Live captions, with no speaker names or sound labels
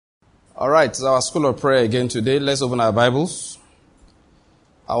All right, it's our school of prayer again today. Let's open our Bibles.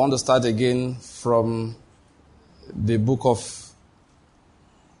 I want to start again from the book of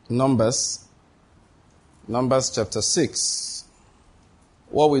Numbers. Numbers chapter 6.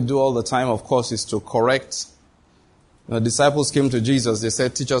 What we do all the time, of course, is to correct. The disciples came to Jesus. They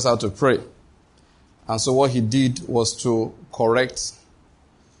said, teach us how to pray. And so what he did was to correct.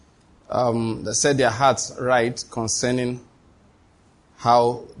 They set their hearts right concerning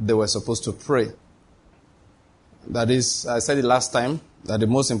how they were supposed to pray. That is, I said it last time, that the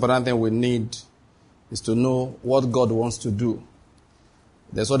most important thing we need is to know what God wants to do.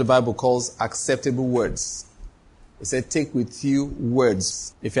 That's what the Bible calls acceptable words. It said, take with you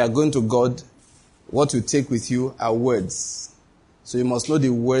words. If you are going to God, what you take with you are words. So you must know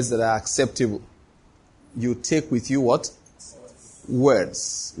the words that are acceptable. You take with you what?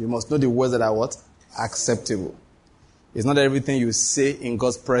 Words. You must know the words that are what? Acceptable. It's not everything you say in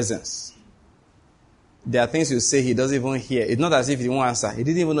God's presence. There are things you say he doesn't even hear. It's not as if he won't answer. He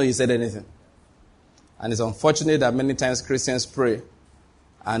didn't even know you said anything. And it's unfortunate that many times Christians pray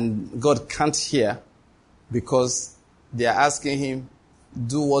and God can't hear because they are asking him,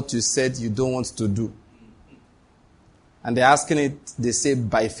 do what you said you don't want to do. And they're asking it, they say,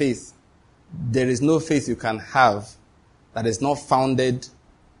 by faith. There is no faith you can have that is not founded.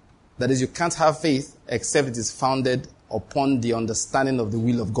 That is, you can't have faith except it is founded upon the understanding of the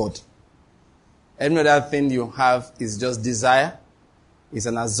will of God. Every other thing you have is just desire, is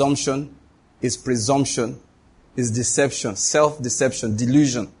an assumption, is presumption, is deception, self-deception,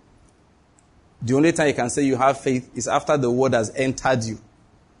 delusion. The only time you can say you have faith is after the word has entered you.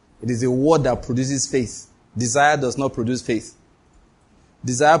 It is a word that produces faith. Desire does not produce faith.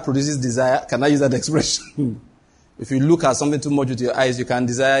 Desire produces desire. Can I use that expression? If you look at something too much with your eyes, you can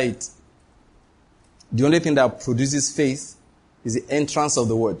desire it. The only thing that produces faith is the entrance of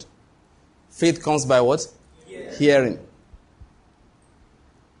the word. Faith comes by what? Hearing.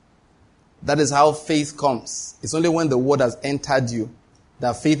 That is how faith comes. It's only when the word has entered you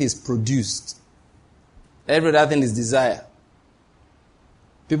that faith is produced. Every other thing is desire.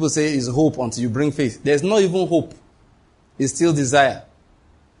 People say it's hope until you bring faith. There's not even hope. It's still desire.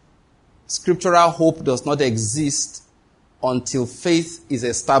 Scriptural hope does not exist until faith is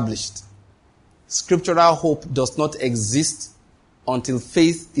established. Scriptural hope does not exist until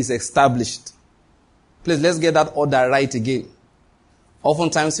faith is established. Please, let's get that order right again.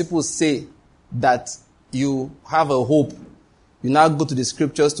 Oftentimes people say that you have a hope. You now go to the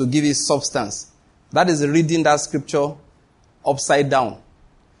scriptures to give it substance. That is reading that scripture upside down.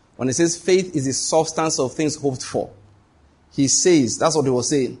 When it says faith is the substance of things hoped for, he says, that's what he was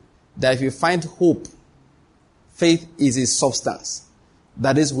saying, that if you find hope, faith is a substance.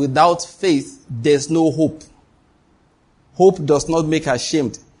 That is, without faith, there's no hope. Hope does not make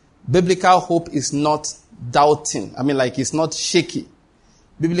ashamed. Biblical hope is not doubting. It's not shaky.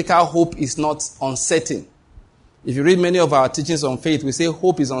 Biblical hope is not uncertain. If you read many of our teachings on faith, we say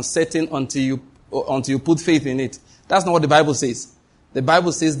hope is uncertain until you put faith in it. That's not what the Bible says. The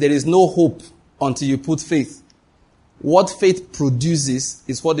Bible says there is no hope until you put faith. What faith produces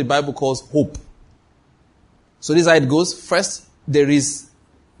is what the Bible calls hope. So this is how it goes. First, there is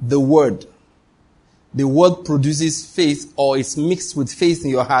the word. The word produces faith, or it's mixed with faith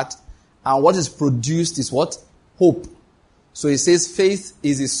in your heart. And what is produced is what? Hope. So it says faith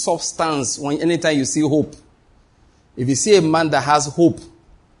is a substance anytime you see hope. If you see a man that has hope,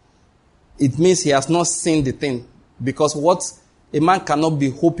 it means he has not seen the thing. Because a man cannot be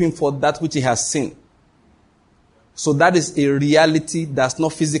hoping for that which he has seen. So that is a reality that's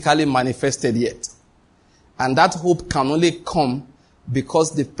not physically manifested yet. And that hope can only come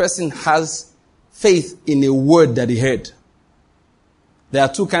because the person has faith in a word that he heard. There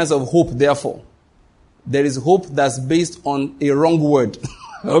are two kinds of hope, therefore. There is hope that's based on a wrong word.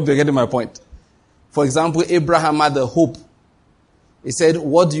 I hope you're getting my point. For example, Abraham had a hope. He said,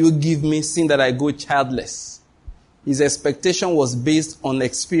 what do you give me seeing that I go childless? His expectation was based on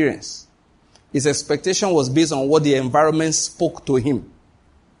experience. His expectation was based on what the environment spoke to him.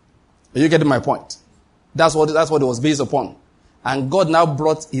 Are you getting my point? That's what it was based upon. And God now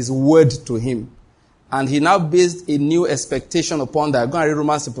brought his word to him. And he now based a new expectation upon that. I'm going to read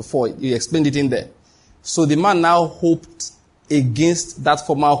Romans chapter 4. You explained it in there. So the man now hoped against that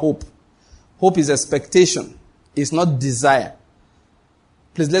former hope. Hope is expectation. It's not desire.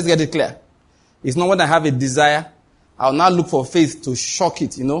 Please, let's get it clear. It's not when I have a desire, I'll now look for faith to shock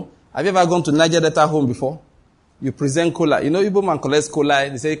it, Have you ever gone to Niger Delta home before? You present cola. Igbo man collects cola.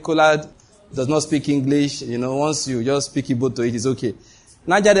 They say cola does not speak English. Once you just speak Igbo to it, it's okay.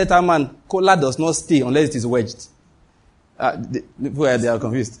 Niger Delta man, cola does not stay unless it is wedged. They are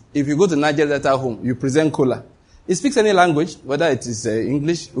confused. If you go to Niger Delta home, you present cola. It speaks any language, whether it is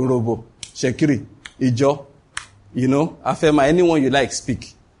English, Urobo, Shekiri, Ijo, Afema, anyone you like,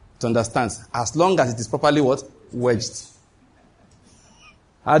 speak. It understands. As long as it is properly what? Wedged.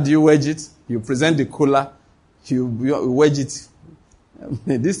 How do you wedge it? You present the cola, you wedge it.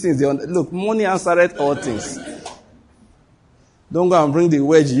 These things, look, money answereth all things. Don't go and bring the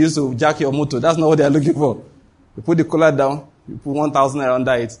wedge you used to jack your motor. That's not what they are looking for. You put the cola down, you put 1,000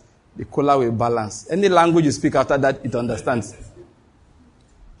 under it, the cola will balance. Any language you speak after that, it understands.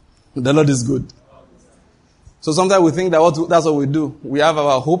 The Lord is good. So sometimes we think that that's what we do. We have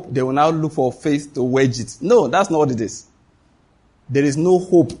our hope, they will now look for faith to wedge it. No, that's not what it is. There is no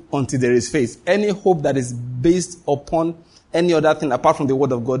hope until there is faith. Any hope that is based upon any other thing apart from the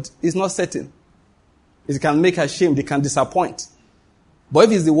word of God is not certain. It can make ashamed, it can disappoint. But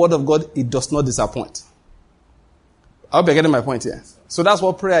if it's the word of God, it does not disappoint. I hope you're getting my point here. So that's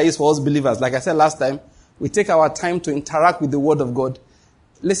what prayer is for us believers. Like I said last time, we take our time to interact with the word of God.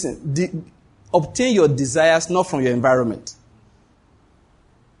 Listen, obtain your desires not from your environment.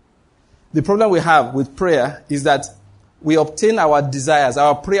 The problem we have with prayer is that we obtain our desires.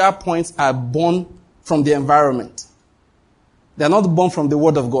 Our prayer points are born from the environment. They are not born from the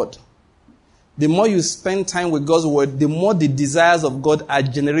word of God. The more you spend time with God's word, the more the desires of God are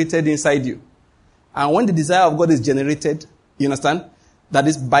generated inside you. And when the desire of God is generated, you understand? That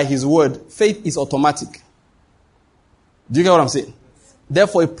is by his word, faith is automatic. Do you get what I'm saying?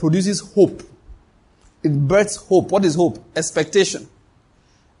 Therefore, it produces hope. It births hope. What is hope? Expectation.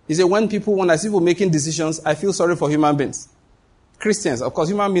 You see, when I see people making decisions, I feel sorry for human beings. Christians, of course,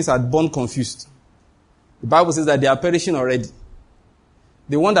 human beings are born confused. The Bible says that they are perishing already.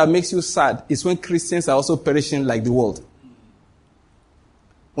 The one that makes you sad is when Christians are also perishing like the world.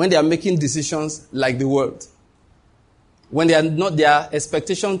 When they are making decisions like the world. When their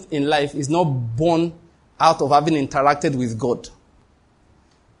expectations in life is not born out of having interacted with God.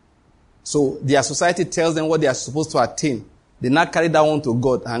 So their society tells them what they are supposed to attain. They now carry that one to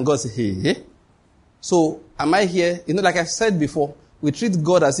God, and God says, hey. So am I here? Like I said before, we treat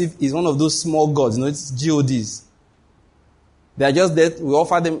God as if he's one of those small gods. It's GODs. They are just there. We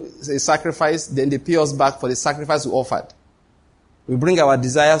offer them a sacrifice, then they pay us back for the sacrifice we offered. We bring our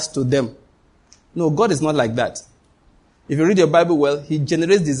desires to them. No, God is not like that. If you read your Bible well, he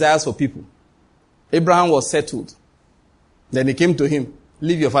generates desires for people. Abraham was settled. Then he came to him,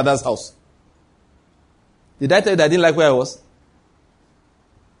 leave your father's house. Did I tell you that I didn't like where I was?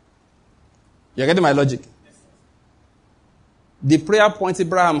 You're getting my logic? The prayer points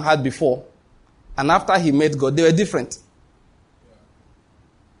Abraham had before, and after he met God, they were different.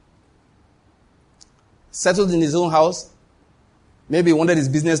 Settled in his own house. Maybe he wanted his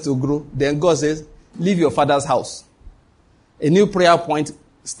business to grow. Then God says, leave your father's house. A new prayer point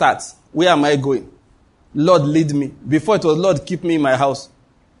starts. Where am I going? Lord, lead me. Before it was, Lord, keep me in my house.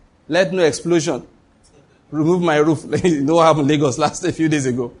 Let no explosion remove my roof. You know what happened in Lagos a few days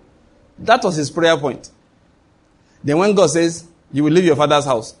ago. That was his prayer point. Then when God says, you will leave your father's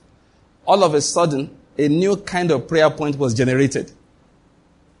house, all of a sudden, a new kind of prayer point was generated.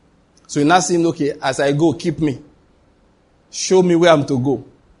 So you now see, okay, as I go, keep me. Show me where I'm to go.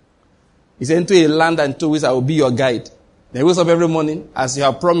 He said, into a land and to which I will be your guide. Then he wakes up every morning, as you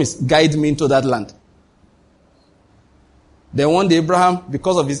have promised, guide me into that land. Then one day Abraham,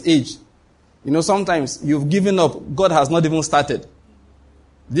 because of his age, sometimes you've given up, God has not even started. Do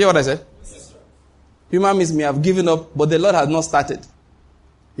you hear what I said? Yes, human beings may have given up, but the Lord has not started.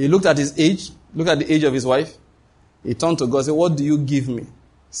 He looked at his age, looked at the age of his wife. He turned to God and said, what do you give me,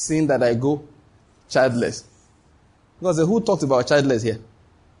 seeing that I go childless? God said, who talked about childless here?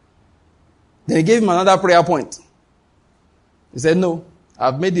 Then he gave him another prayer point. He said, no,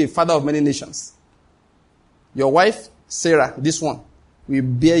 I've made you a father of many nations. Your wife, Sarah, this one, will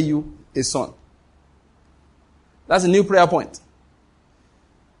bear you a son. That's a new prayer point.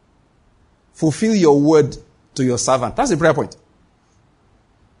 Fulfill your word to your servant. That's the prayer point.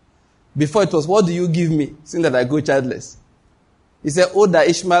 Before it was, what do you give me, seeing that I go childless? He said, oh, that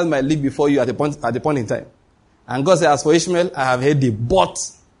Ishmael might live before you at the point in time. And God said, as for Ishmael, I have heard thee, but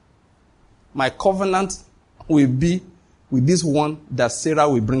my covenant will be with this one that Sarah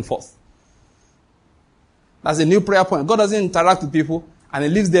will bring forth. That's a new prayer point. God doesn't interact with people and he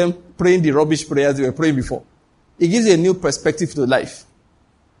leaves them praying the rubbish prayers they were praying before. He gives you a new perspective to life.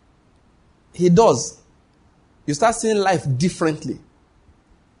 He does. You start seeing life differently.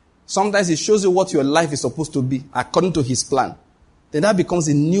 Sometimes he shows you what your life is supposed to be according to his plan. Then that becomes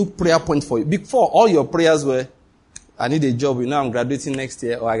a new prayer point for you. Before, all your prayers were, I need a job, I'm graduating next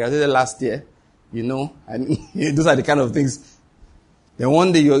year, or I graduated last year. and those are the kind of things. Then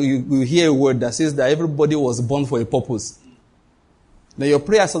one day you hear a word that says that everybody was born for a purpose. Then your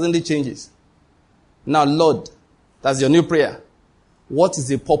prayer suddenly changes. Now, Lord, that's your new prayer. What is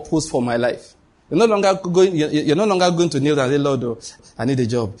the purpose for my life? You're no longer going to kneel and say, Lord, I need a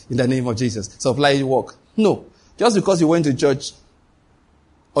job in the name of Jesus. Supply work. No. Just because you went to church,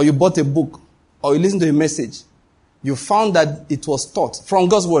 or you bought a book, or you listened to a message, you found that it was taught, from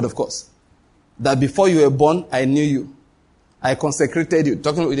God's word, of course, that before you were born, I knew you. I consecrated you.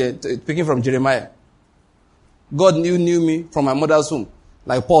 Speaking from Jeremiah. God knew me from my mother's womb,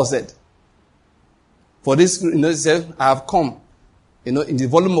 like Paul said. For this, he said, I have come. In the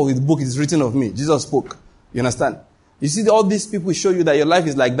volume of his book, it is written of me. Jesus spoke. You understand? You see, all these people show you that your life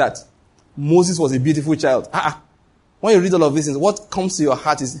is like that. Moses was a beautiful child. When you read all of these things, what comes to your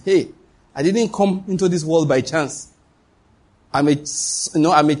heart is, hey, I didn't come into this world by chance. I'm a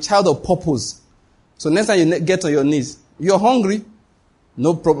child of purpose. So next time you get on your knees, you're hungry.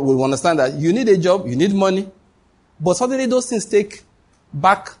 No problem. We'll understand that. You need a job. You need money. But suddenly those things take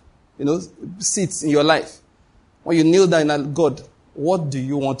back, seats in your life. When you kneel down and God, what do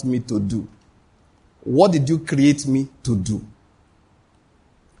you want me to do? What did you create me to do?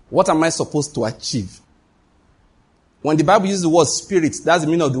 What am I supposed to achieve? When the Bible uses the word spirit, that's the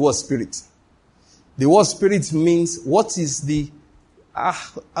meaning of the word spirit. The word spirit means what is the,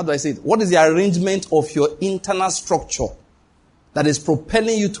 how do I say it? What is the arrangement of your internal structure that is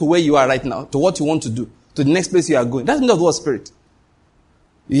propelling you to where you are right now, to what you want to do, to the next place you are going? That's the meaning of the word spirit.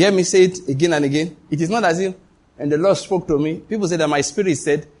 You hear me say it again and again. It is not as if, and the Lord spoke to me. People say that my spirit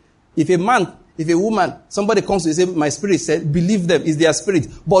said, if a woman, somebody comes to you and say, my spirit said, believe them, it's their spirit.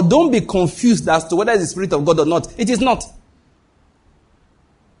 But don't be confused as to whether it's the spirit of God or not. It is not.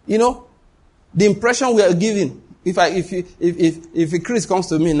 The impression we are giving, if a Chris comes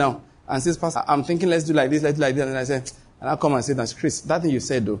to me now and says, Pastor, I'm thinking let's do like this, and I say, and I come and say, that's Chris, that thing you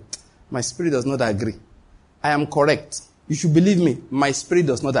said though, my spirit does not agree. I am correct. You should believe me, my spirit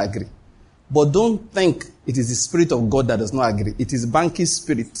does not agree. But don't think it is the spirit of God that does not agree. It is Banky's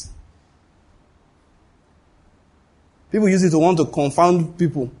spirit. People use it to want to confound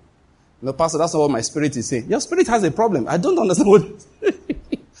people. Pastor, that's not what my spirit is saying. Your spirit has a problem. I don't understand what...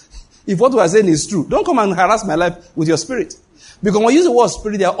 If what we are saying is true, don't come and harass my life with your spirit. Because when you use the word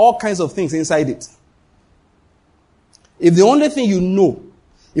spirit, there are all kinds of things inside it. If the only thing you know,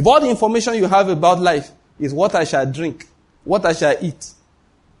 if all the information you have about life is what I shall drink, what I shall eat,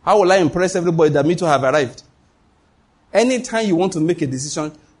 how will I impress everybody that me too have arrived? Anytime you want to make a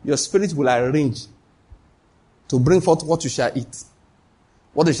decision, your spirit will arrange to bring forth what you shall eat,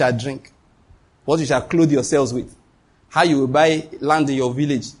 what you shall drink, what you shall clothe yourselves with, how you will buy land in your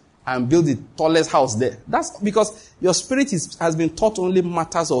village and build the tallest house there. That's because your spirit has been taught only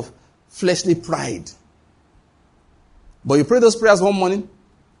matters of fleshly pride. But you pray those prayers one morning,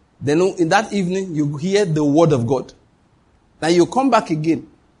 then in that evening you hear the word of God. Now you come back again.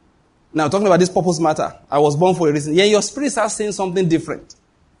 Now talking about this purpose matter, I was born for a reason. Yeah, your spirit starts saying something different.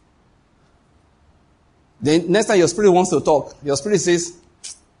 Then next time your spirit wants to talk, your spirit says,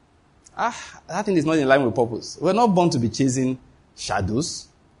 that thing is not in line with purpose. We're not born to be chasing shadows.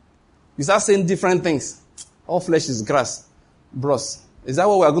 You start saying different things. All flesh is grass. Bros, is that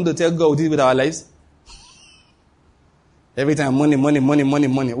what we're going to tell God we did with our lives? Every time, money.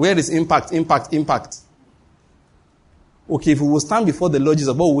 Where is impact? Okay, if we will stand before the Lord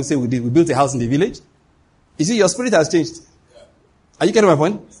Jesus, what will we say we did? We built a house in the village? You see, your spirit has changed. Are you getting my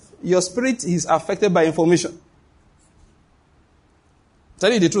point? Your spirit is affected by information.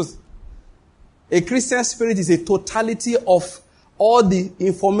 Tell you the truth. A Christian spirit is a totality of all the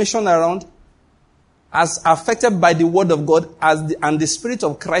information around as affected by the word of God and the spirit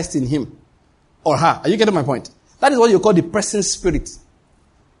of Christ in him or her. Are you getting my point? That is what you call the person spirit.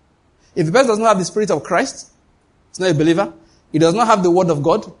 If the person does not have the spirit of Christ, he's not a believer. He does not have the word of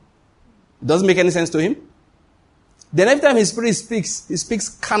God. It doesn't make any sense to him. Then every time his spirit speaks, he speaks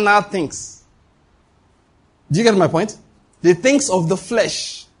carnal things. Do you get my point? The things of the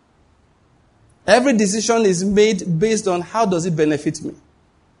flesh. Every decision is made based on how does it benefit me?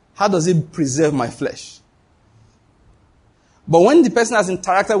 How does it preserve my flesh? But when the person has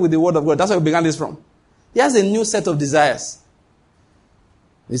interacted with the word of God, that's where we began this from. He has a new set of desires.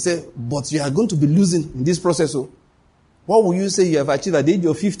 He said, but you are going to be losing in this process. So what will you say you have achieved at the age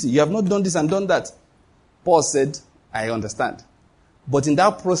of 50? You have not done this and done that. Paul said, I understand. But in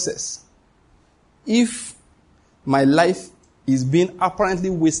that process, if my life is being apparently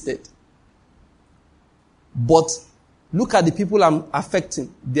wasted, but look at the people I'm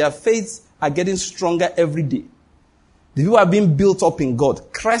affecting. Their faiths are getting stronger every day. The people are being built up in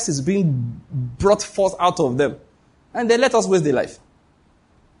God. Christ is being brought forth out of them. And they let us waste their life.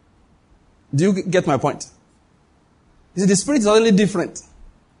 Do you get my point? You see, the Spirit is only different.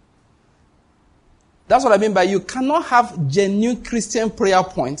 That's what I mean by you cannot have genuine Christian prayer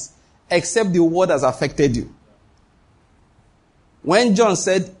points except the word has affected you. When John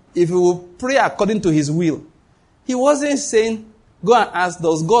said, if you will pray according to his will, he wasn't saying, go and ask,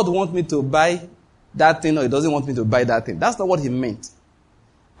 does God want me to buy that thing or he doesn't want me to buy that thing? That's not what he meant.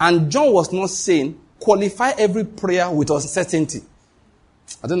 And John was not saying, qualify every prayer with uncertainty.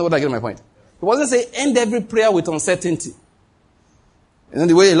 I don't know whether I get my point. He wasn't saying, end every prayer with uncertainty. And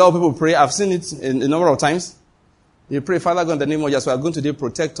the way a lot of people pray, I've seen it a number of times. They pray, Father God, in the name of Jesus, we are going to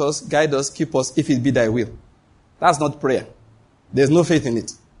protect us, guide us, keep us, if it be thy will. That's not prayer. There's no faith in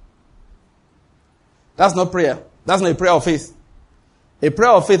it. That's not prayer. That's not a prayer of faith. A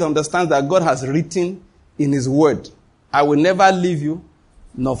prayer of faith understands that God has written in his word, I will never leave you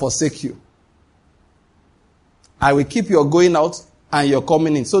nor forsake you. I will keep your going out and your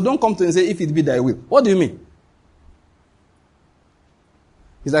coming in. So don't come to me and say, if it be thy will. What do you mean?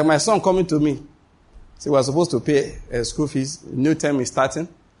 It's like my son coming to me. Say, we're supposed to pay school fees. New term is starting.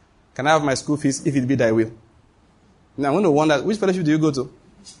 Can I have my school fees if it be thy will? Now I'm going to wonder, which fellowship do you go to?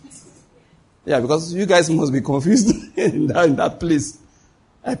 Yeah, because you guys must be confused in that place.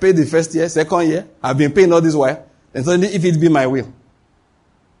 I paid the first year, second year. I've been paying all this while. And suddenly, if it be my will.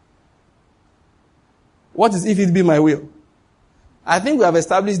 What is if it be my will? I think we have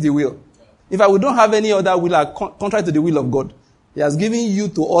established the will. In fact, we don't have any other will contrary to the will of God. He has given you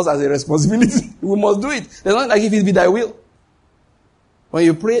to us as a responsibility. We must do it. There's not like if it be thy will. When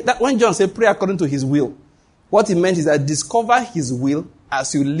you pray, when John said pray according to his will, what he meant is that discover his will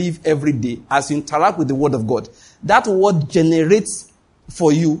as you live every day, as you interact with the word of God. That word generates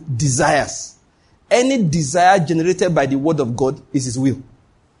for you desires. Any desire generated by the word of God is his will.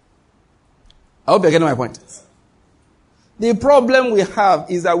 I hope you're getting my point. The problem we have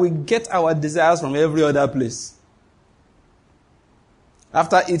is that we get our desires from every other place.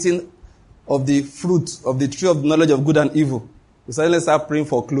 After eating of the fruit of the tree of the knowledge of good and evil, we suddenly start praying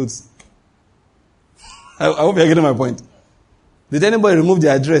for clothes. I hope you're getting my point. Did anybody remove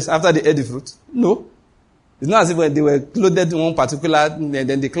their dress after they ate the fruit? No. It's not as if when they were clothed in one particular, and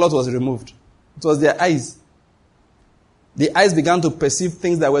then the cloth was removed. It was their eyes. The eyes began to perceive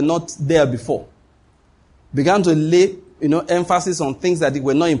things that were not there before. Began to lay, emphasis on things that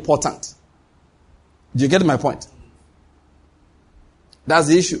were not important. Do you get my point? That's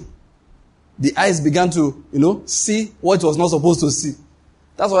the issue. The eyes began to, see what it was not supposed to see.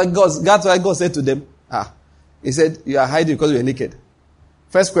 That's why God said to them, he said, you are hiding because you are naked.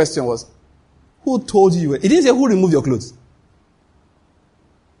 First question was, who told you? He didn't say who removed your clothes.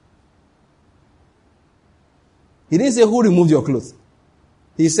 He didn't say who removed your clothes.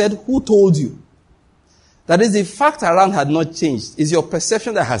 He said, who told you? That is, the fact around had not changed. It's your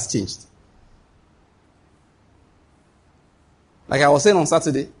perception that has changed. Like I was saying on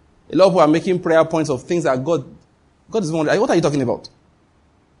Saturday, a lot of people are making prayer points of things that God is wondering. What are you talking about?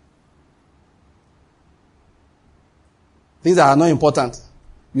 Things that are not important.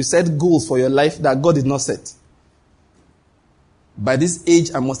 You set goals for your life that God did not set. By this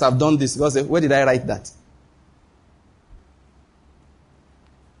age, I must have done this. God said, where did I write that?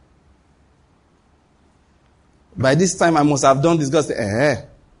 By this time, I must have done this. God said,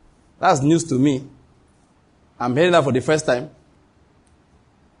 that's news to me. I'm hearing that for the first time.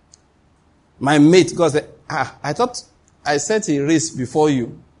 My mate, God said, I thought I set a race before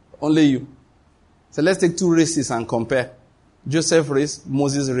you. Only you. So let's take two races and compare. Joseph race,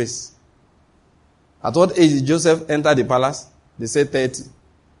 Moses race. At what age did Joseph enter the palace? They say 30.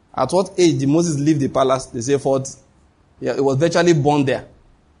 At what age did Moses leave the palace? They say 40. Yeah, it was virtually born there.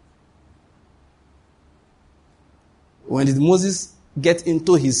 When did Moses get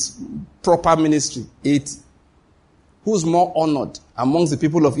into his proper ministry? 80. Who's more honored amongst the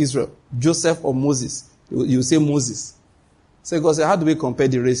people of Israel? Joseph or Moses? You say Moses. So God said, how do we compare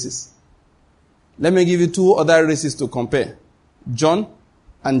the races? Let me give you two other races to compare. John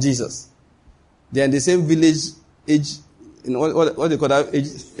and Jesus. They are in the same village age, what they call that,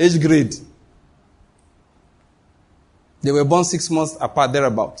 age grade. They were born 6 months apart,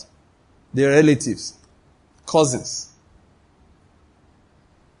 thereabout. They are relatives, cousins.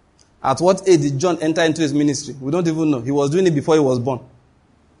 At what age did John enter into his ministry? We don't even know. He was doing it before he was born.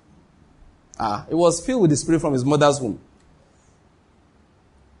 He was filled with the Spirit from his mother's womb.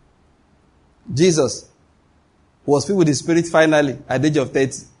 Jesus was filled with the Spirit finally at the age of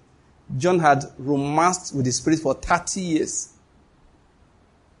 30. John had romanced with the Spirit for 30 years.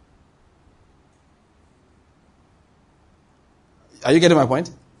 Are you getting my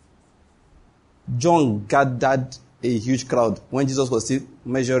point? John gathered a huge crowd when Jesus was still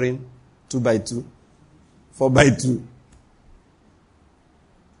measuring 2 by 2, 4 by 2.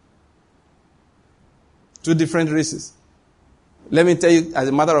 2 different races. Let me tell you, as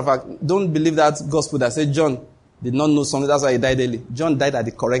a matter of fact, don't believe that gospel that said John did not know something, that's why he died early. John died at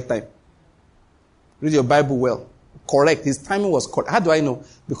the correct time. Read your Bible well. Correct. His timing was correct. How do I know?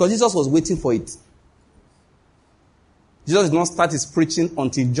 Because Jesus was waiting for it. Jesus did not start his preaching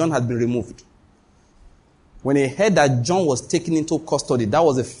until John had been removed. When he heard that John was taken into custody, that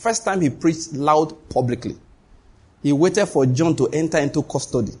was the first time he preached loud publicly. He waited for John to enter into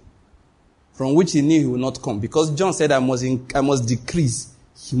custody, from which he knew he would not come. Because John said, I must decrease,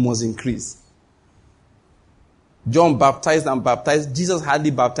 he must increase. John baptized and baptized. Jesus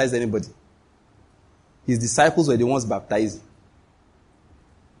hardly baptized anybody. His disciples were the ones baptizing.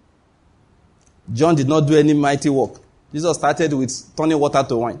 John did not do any mighty work. Jesus started with turning water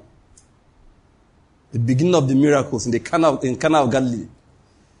to wine. The beginning of the miracles in Cana of Galilee.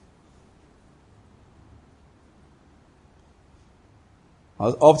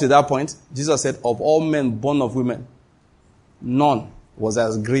 Up to that point, Jesus said, of all men born of women, none was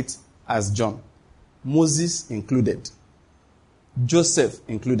as great as John. Moses included. Joseph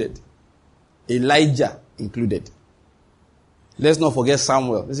included. Elijah included. Let's not forget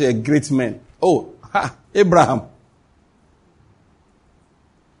Samuel. This is a great man. Oh, Abraham.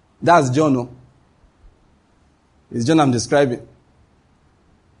 That's John, no? It's John I'm describing.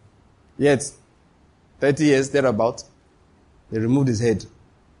 Yet, 30 years thereabout, they removed his head.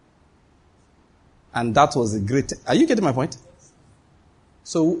 And that was a great... Are you getting my point?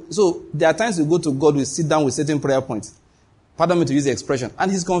 So there are times we go to God, we sit down with certain prayer points. Pardon me to use the expression.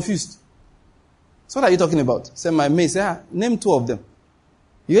 And he's confused. So what are you talking about? Say, my mate. Say, name 2 of them.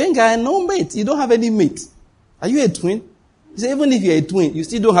 You ain't got no mate. You don't have any mate. Are you a twin? He said, even if you're a twin, you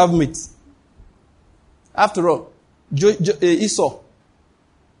still don't have mates. After all, Esau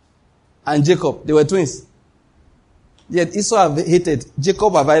and Jacob, they were twins. Yet Esau have hated,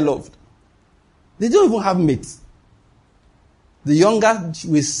 Jacob have I loved. They don't even have mates. The younger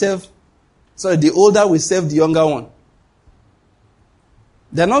will serve, the older will serve the younger one.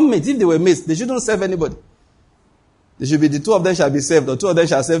 They're not mates. If they were mates, they shouldn't serve anybody. They should be the 2 of them shall be served, or 2 of them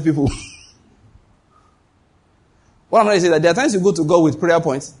shall serve people. What I'm trying to say is that there are times you go to God with prayer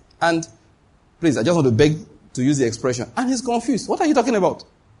points, and please, I just want to beg to use the expression, and he's confused. What are you talking about?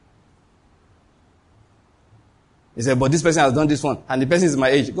 He said, but this person has done this one, and the person is my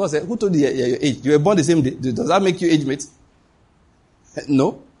age. God said, who told you your age? You were born the same day. Does that make you age mate?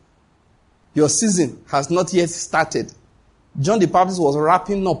 No. Your season has not yet started. John the Baptist was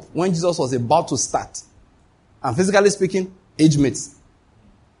wrapping up when Jesus was about to start. And physically speaking, age mates.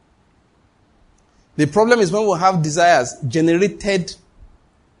 The problem is when we have desires generated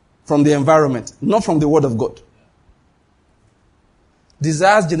from the environment, not from the Word of God.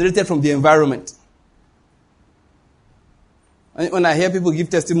 Desires generated from the environment. And when I hear people give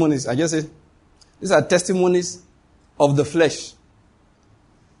testimonies, I just say, these are testimonies of the flesh.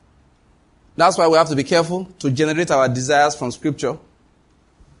 That's why we have to be careful to generate our desires from Scripture.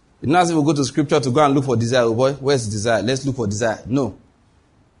 It's not as if we go to Scripture to go and look for desire. Oh boy, where's desire? Let's look for desire. No.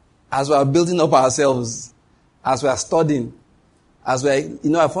 As we are building up ourselves, as we are studying, as we are,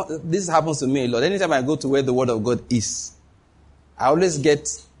 this happens to me a lot. Anytime I go to where the Word of God is, I always get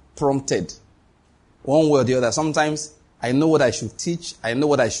prompted one way or the other. Sometimes I know what I should teach. I know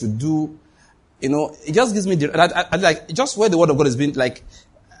what I should do. It just gives me just where the Word of God has been,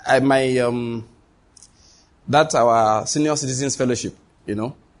 that's our Senior Citizens Fellowship,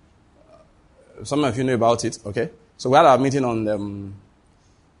 Some of you know about it, okay? So we had our meeting on,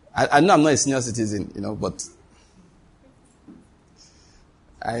 I know I'm not a senior citizen, but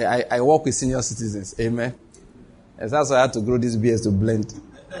I work with senior citizens, amen? And that's why I had to grow this BS to blend.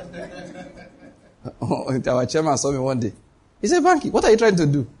 Our chairman saw me one day. He said, Banky, what are you trying to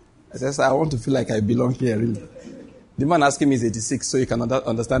do? I said, I want to feel like I belong here, really. The man asking me is 86, so you can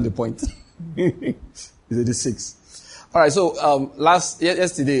understand the point. He's 86. All right, so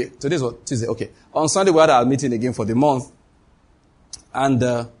yesterday, today's what? Tuesday, okay. On Sunday, we had our meeting again for the month. And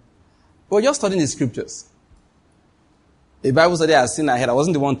we were just studying the scriptures. A Bible study I had seen ahead. I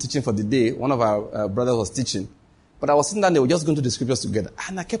wasn't the one teaching for the day. One of our brothers was teaching. But I was sitting down, they were just going to the scriptures together.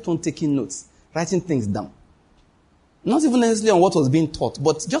 And I kept on taking notes, writing things down. Not even necessarily on what was being taught,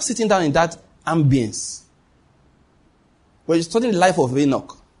 but just sitting down in that ambience. We're studying the life of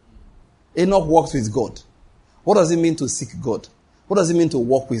Enoch. Enoch walked with God. What does it mean to seek God? What does it mean to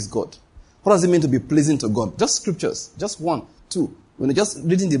walk with God? What does it mean to be pleasing to God? Just scriptures. Just 1, 2. When you're just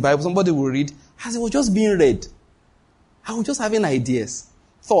reading the Bible, somebody will read as it was just being read. I was just having ideas,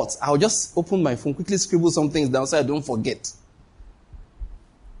 thoughts. I would just open my phone, quickly scribble some things down so I don't forget.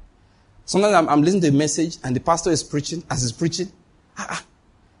 Sometimes I'm listening to a message and the pastor is preaching. As he's preaching,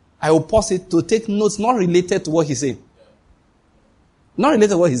 I will pause it to take notes not related to what he's saying. Not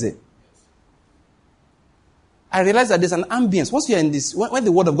related to what he's saying. I realize that there's an ambience. Once you're in this, when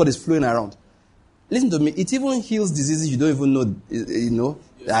the word of God is flowing around, listen to me, it even heals diseases you don't even know,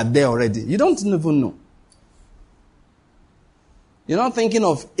 are there already. You don't even know. You're not thinking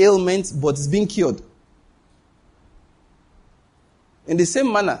of ailments, but it's being cured. In the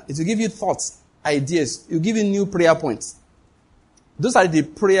same manner, it will give you thoughts, ideas. It will give you new prayer points. Those are the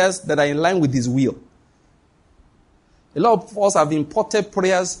prayers that are in line with His will. A lot of us have imported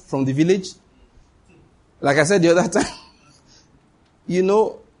prayers from the village. Like I said the other time,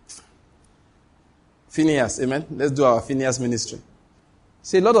 Phineas, amen? Let's do our Phineas ministry.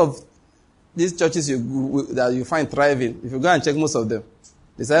 See, a lot of these churches that you find thriving, if you go and check most of them,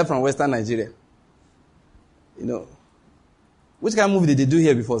 they started from Western Nigeria. Which kind of movie did they do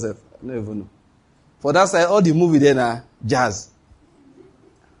here before, sir? I don't even know. For that side, all the movie then are jazz.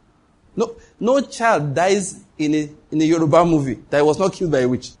 No child dies in a Yoruba movie that was not killed by a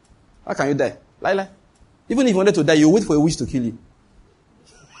witch. How can you die? Lie. Even if you wanted to die, you wait for a witch to kill you.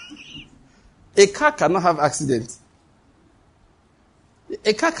 A car cannot have accident.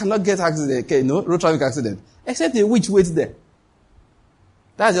 A car cannot get accident, road traffic accident, except a witch waits there.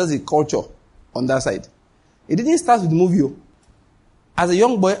 That's just the culture on that side. It didn't start with the movie. As a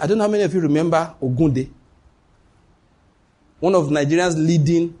young boy, I don't know how many of you remember Ogunde, one of Nigeria's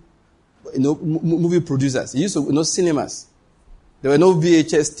leading, movie producers. He used to, cinemas. There were no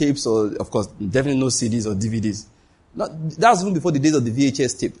VHS tapes or, of course, definitely no CDs or DVDs. That was even before the days of the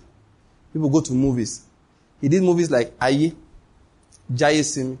VHS tape. People go to movies. He did movies like Aye, Jaye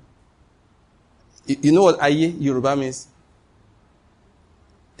Simi. You know what Aye, Yoruba means?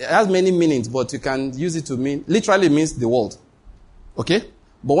 It has many meanings, but you can use it to mean, literally means the world. Okay?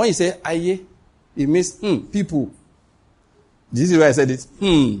 But when you say Aye, it means, people. This is why I said it.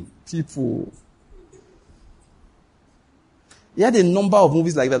 People. He had a number of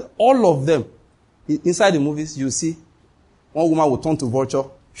movies like that. All of them. Inside the movies, you see, one woman will turn to vulture.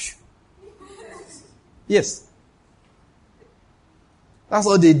 Yes. That's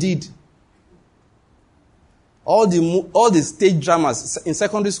all they did. All the stage dramas in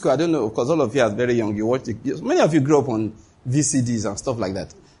secondary school, I don't know, because all of you are very young. You watch it. Many of you grew up on VCDs and stuff like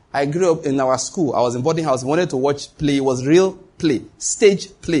that. I grew up in our school. I was in boarding house. We wanted to watch play. It was real play, stage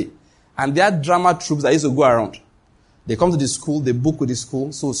play. And there are drama troops that used to go around. They come to the school, they book with the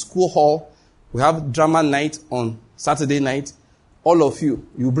school. So school hall, we have drama night on Saturday night. All of you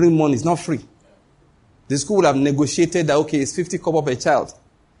bring money. It's not free. The school would have negotiated that, okay, it's 50 kobo per child,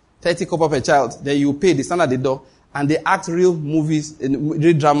 30 kobo per child. Then you pay, they stand at the door, and they act real movies,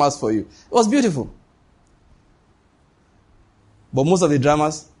 real dramas for you. It was beautiful. But most of the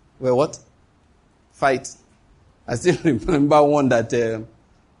dramas were what? Fight. I still remember one that,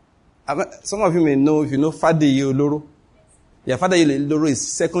 some of you may know, if you know Fadeye Oloro. Yeah, Fadeye Oloro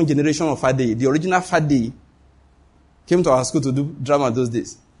is second generation of Fadeye. The original Fadeye came to our school to do drama those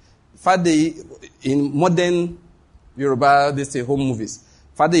days. Fadeye, in modern Yoruba, they say home movies.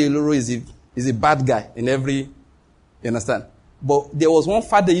 Fadeye Oloro is a bad guy in every, you understand? But there was one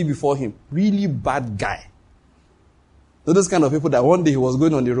Fadeye before him, really bad guy. So those kind of people that one day he was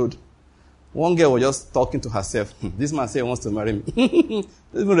going on the road. One girl was just talking to herself. This man said he wants to marry me. Doesn't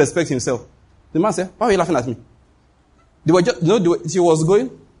even respect himself. The man said, why are you laughing at me? They were just, she was going.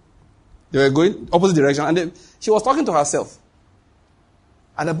 They were going opposite direction. And she was talking to herself.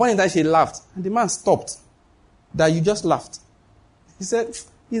 At the point in time, she laughed. And the man stopped. That you just laughed. He said,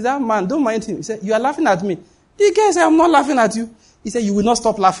 he's that man. Don't mind him. He said, you are laughing at me. The guy said, I'm not laughing at you. He said, you will not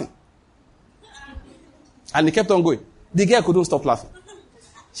stop laughing. And he kept on going. The girl couldn't stop laughing.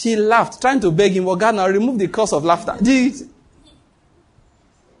 She laughed, trying to beg him, God, now remove the cause of laughter. Then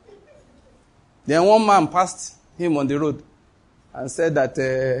one man passed him on the road and said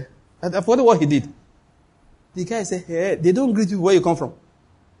that, I forgot what he did. The guy said, hey, they don't greet you where you come from.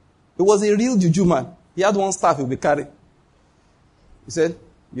 It was a real juju man. He had one staff he would be carrying. He said,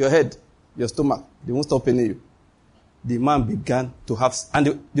 your head, your stomach, they won't stop paining you. The man began to have,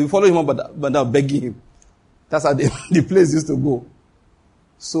 and they follow him up, but now begging him. That's how the place used to go.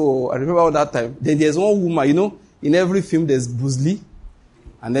 So I remember at that time. Then there's one woman, in every film there's Bruce Lee,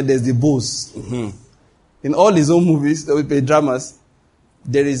 and then there's the boss. Mm-hmm. In all his own movies, dramas,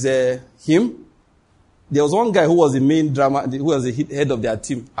 there is him. There was one guy who was the main drama, who was the head of their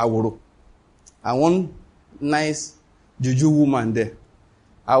team, Aworo. And one nice juju woman there.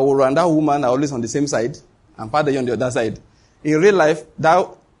 Aworo and that woman are always on the same side, and Father on the other side. In real life, that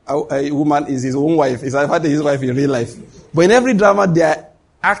woman is his own wife. His father is his wife in real life. But in every drama, they are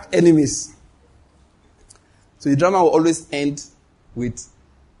act enemies. So the drama will always end with,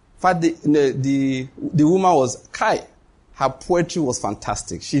 the woman was Kai. Her poetry was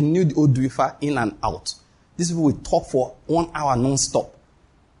fantastic. She knew the Oduifa in and out. These people would talk for 1 hour non-stop.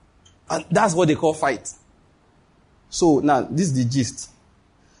 And that's what they call fight. So now, this is the gist.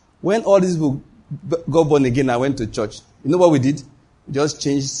 When all these people got born again and went to church, you know what we did? We just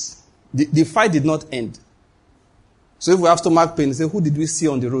changed. The fight did not end. So if we have stomach pain, say, who did we see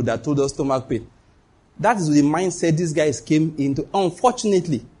on the road that told us stomach pain? That is the mindset these guys came into.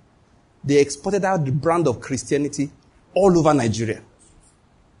 Unfortunately, they exported out the brand of Christianity all over Nigeria.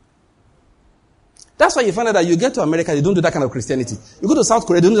 That's why you find out that you get to America, they don't do that kind of Christianity. You go to South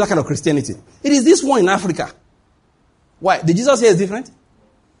Korea, they don't do that kind of Christianity. It is this one in Africa. Why? The Jesus here is different?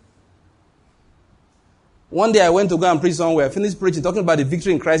 One day I went to go and preach somewhere. I finished preaching, talking about the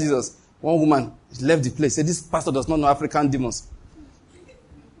victory in Christ Jesus. One woman left the place, said, this pastor does not know African demons.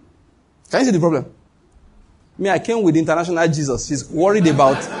 Can you see the problem? Me, I came with international Jesus. She's worried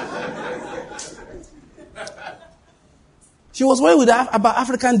about... She was worried about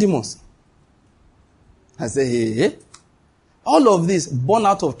African demons. I said, hey. All of this born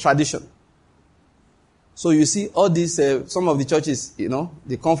out of tradition. So you see, all these, some of the churches,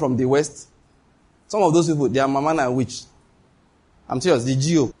 they come from the West. Some of those people, they are Mamana and witch. I'm serious, the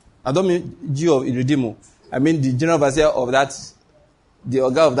GO. I don't mean GO of Iridimo. I mean the general overseer of that, the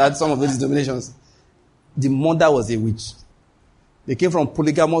organ of that, some of those denominations. The mother was a witch. They came from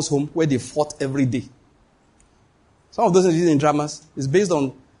polygamous home where they fought every day. Some of those things in dramas is based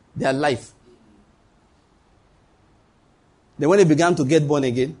on their life. Then when they began to get born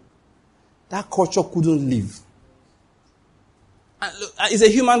again, that culture couldn't live. And look, it's a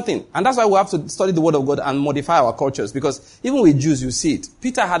human thing. And that's why we have to study the Word of God and modify our cultures. Because even with Jews, you see it.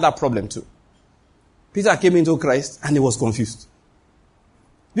 Peter had that problem too. Peter came into Christ and he was confused.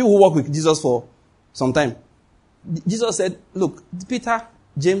 People who work with Jesus for some time. Jesus said, look, Peter,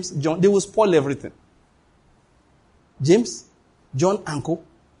 James, John, they will spoil everything. James, John, and co.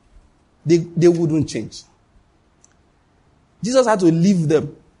 They wouldn't change. Jesus had to leave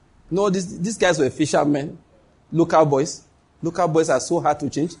them. No, these guys were fishermen, local boys. Local boys are so hard to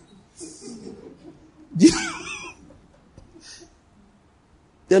change. The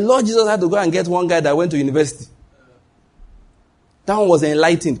Lord Jesus had to go and get one guy that went to university. That one was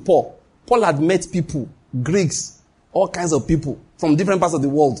enlightened, Paul. Paul had met people, Greeks, all kinds of people from different parts of the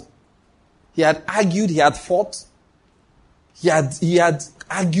world. He had argued, he had fought. He had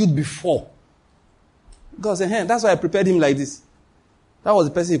argued before. God said, hey, that's why I prepared him like this. That was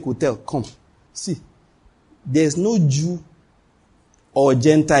the person he could tell, come, see, there's no Jew or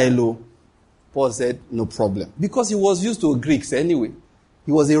Gentile. Paul said, no problem. Because he was used to Greeks anyway.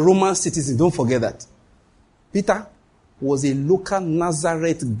 He was a Roman citizen, don't forget that. Peter was a local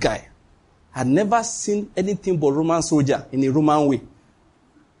Nazareth guy. Had never seen anything but Roman soldier in a Roman way.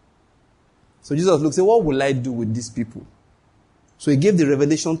 So Jesus looked and said, what will I do with these people? So he gave the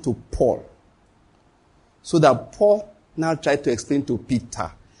revelation to Paul. So that Paul now tried to explain to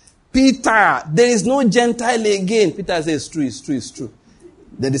Peter. Peter, there is no Gentile again. Peter says, it's true, it's true, it's true.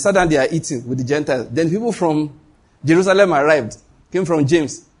 Then they sat down, they are eating with the Gentiles. Then people from Jerusalem arrived, came from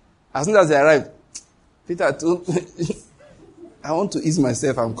James. As soon as they arrived, Peter told, I want to ease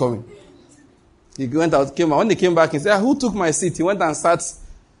myself, I'm coming. He went out, came out. When he came back, he said, who took my seat? He went and sat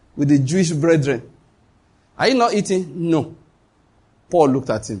with the Jewish brethren. Are you not eating? No. Paul looked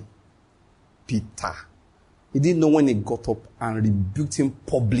at him. Peter. He didn't know when he got up and rebuked him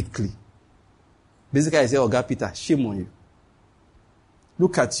publicly. Basically, I said, oh God, Peter, shame on you.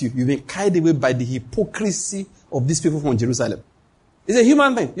 Look at you. You've been carried away by the hypocrisy of these people from Jerusalem. It's a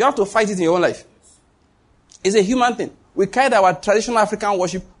human thing. You have to fight it in your own life. It's a human thing. We carried our traditional African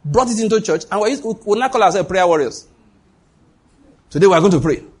worship, brought it into church, and we now call ourselves prayer warriors. Today we are going to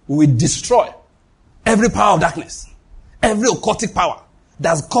pray. We will destroy every power of darkness, every occultic power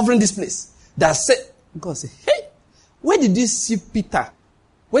that's covering this place. That's said, God said, hey, where did you see Peter?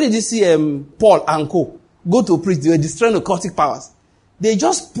 Where did you see Paul and co. go to preach? They were destroying occultic powers. They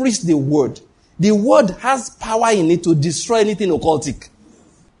just preached the word. The word has power in it to destroy anything occultic.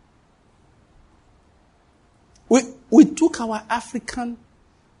 We took our African,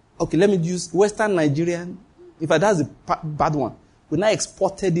 okay, let me use Western Nigerian, in fact, that's a bad one. We now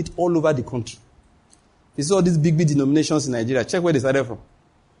exported it all over the country. You see all these big denominations in Nigeria. Check where they started from.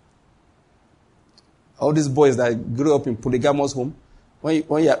 All these boys that grew up in polygamous home. When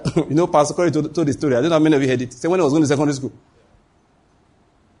Pastor Corey told the story. I don't know how many of you heard it. Say when I was going to secondary school.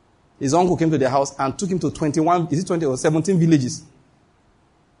 His uncle came to their house and took him to 21, is it 20 or 17 villages?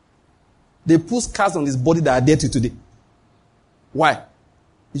 They put scars on his body that are there till today. Why?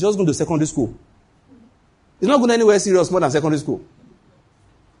 He's just going to secondary school. He's not going anywhere serious more than secondary school.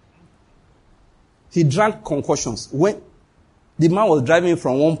 He drank concussions. When the man was driving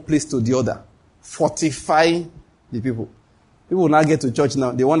from one place to the other, fortifying the people. People will not get to church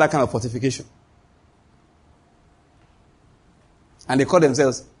now. They want that kind of fortification. And they call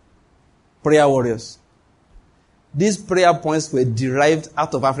themselves prayer warriors. These prayer points were derived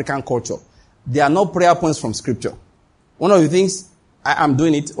out of African culture. They are not prayer points from scripture. One of the things, I am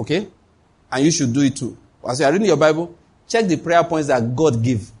doing it, okay? And you should do it too. As you are reading your Bible, check the prayer points that God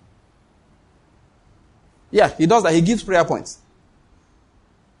gives. Yeah, he does that. He gives prayer points.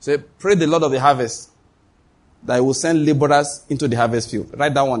 So pray the Lord of the harvest that he will send laborers into the harvest field.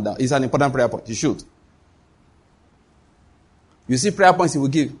 Write that one down. It's an important prayer point. You should. You see prayer points he will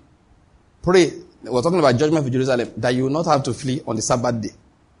give. Pray. We're talking about judgment for Jerusalem. That you will not have to flee on the Sabbath day.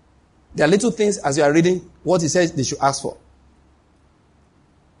 There are little things as you are reading what he says they should ask for.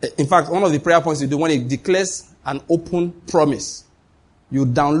 In fact, one of the prayer points you do when he declares an open promise, you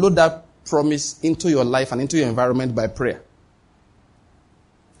download that promise into your life and into your environment by prayer.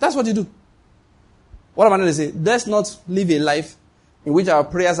 That's what you do. What am I going to say? Let's not live a life in which our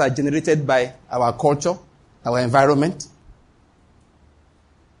prayers are generated by our culture, our environment.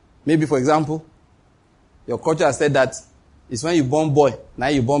 Maybe, for example, your culture has said that it's when you born boy, now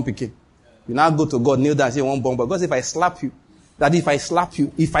you born pikin. You now go to God, kneel down and say you want born boy. God says, if I slap you, that if I slap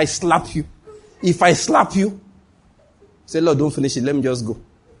you, say, Lord, don't finish it, let me just go.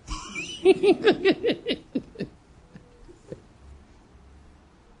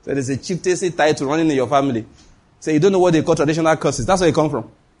 So there's a chieftaincy title running in your family. So you don't know what they call traditional curses. That's where you come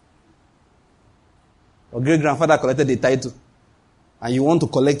from. Your great-grandfather collected the title. And you want to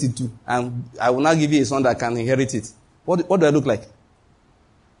collect it too. And I will now give you a son that can inherit it. What do I look like?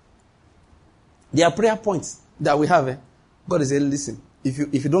 There are prayer points that we have. God is saying, listen, if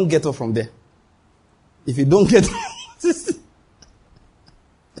you don't get up from there, if you don't get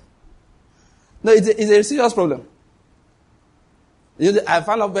no, it's a serious problem. I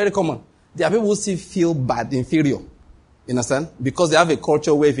found out very common. There are people who still feel bad, inferior. You understand? Because they have a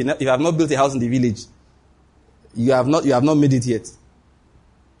culture where if you have not built a house in the village, you have not made it yet.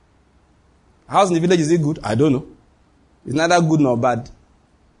 A house in the village, is it good? I don't know. It's neither good nor bad.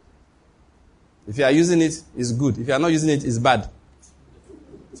 If you are using it, it's good. If you are not using it, it's bad.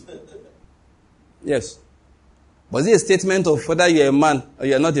 Yes. But is it a statement of whether you are a man or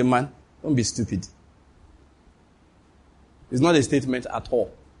you are not a man? Don't be stupid. It's not a statement at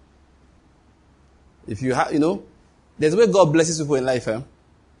all. If you have, there's a way God blesses people in life. There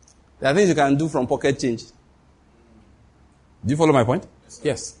are things you can do from pocket change. Do you follow my point?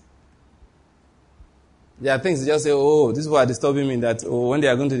 Yes. There are things you just say, oh, this is what are disturbing me, that, oh, when they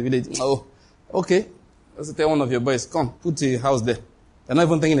are going to the village, oh, okay. Let's tell one of your boys, come, put the house there. They're not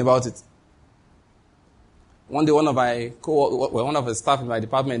even thinking about it. One day, one of the staff in my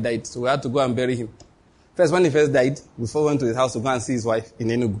department died, so we had to go and bury him. First, when he first died, we first went to his house to go and see his wife in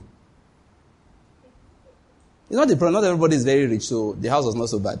Enugu. It's not the problem. Not everybody is very rich, so the house was not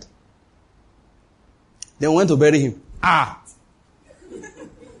so bad. Then we went to bury him.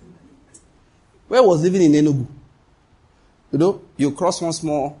 Where was living in Enugu? You cross one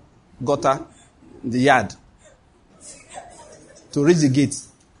small gutter in the yard to reach the gate.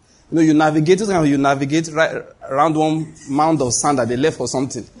 You navigate right around one mound of sand that they left for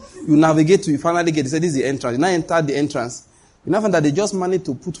something. You navigate to, you finally get, they say this is the entrance. You now enter the entrance. You now find that they just managed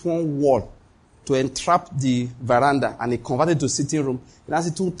to put one wall to entrap the veranda and it converted to sitting room. You now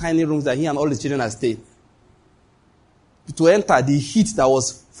see two tiny rooms that he and all his children are staying. To enter, the heat that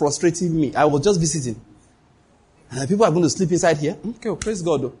was frustrating me. I was just visiting. And people are going to sleep inside here. Okay, praise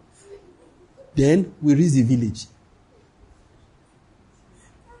God though. Then we reach the village.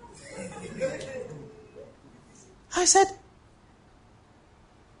 I said,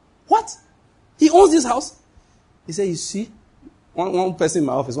 what? He owns this house? He said, you see, one person in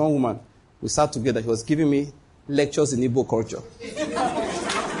my office, one woman, we sat together. She was giving me lectures in Igbo culture.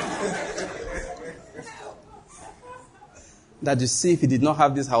 That you see, if he did not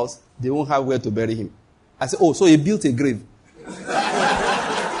have this house, they won't have where to bury him. I said, oh, so he built a grave.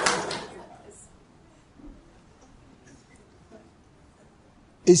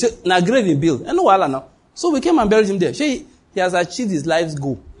 He said, na grave he built. I know wala now. So we came and buried him there. He has achieved his life's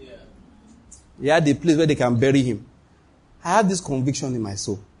goal. Yeah. He had a place where they can bury him. I have this conviction in my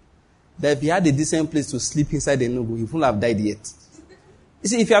soul that if he had a decent place to sleep inside the Enugu, he wouldn't have died yet. You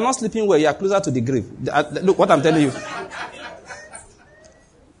see, if you are not sleeping well, you are closer to the grave. Look what I'm telling you.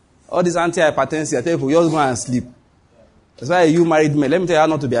 All this anti-hypertensive, I tell people, you just go and sleep. That's why you married men. Let me tell you how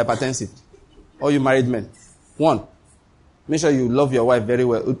not to be hypertensive. All you married men. 1, make sure you love your wife very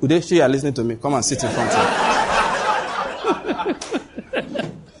well. Today, you are listening to me. Come and sit in front of her.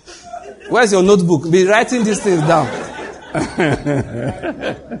 Where's your notebook? Be writing these things down.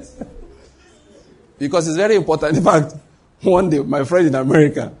 Because it's very important. In fact, one day, my friend in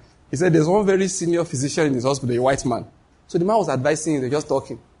America, he said there's one very senior physician in his hospital, a white man. So the man was advising him, they're just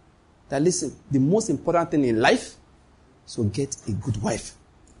talking, that listen, the most important thing in life, so get a good wife.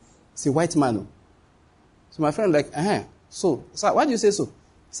 It's a white man. So my friend like, So, why do you say so? He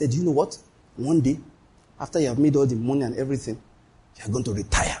said, do you know what? One day, after you have made all the money and everything, you are going to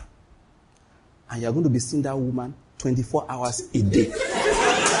retire. And you are going to be seeing that woman 24 hours a day.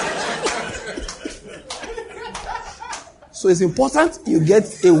 So it's important you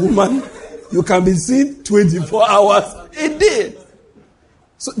get a woman you can be seen 24 hours a day.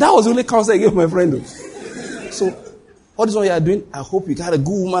 So that was the only counsel I gave my friend. So all this one you are doing, I hope you got a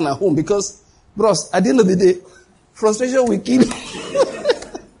good woman at home because, bros, at the end of the day, frustration will kill you.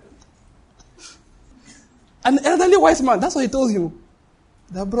 An elderly wise man, that's what he told you.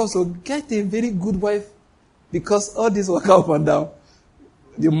 That bros, so get a very good wife because all this work up and down.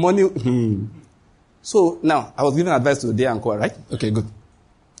 The money. So now, I was giving advice to the day and call, right? Okay, good.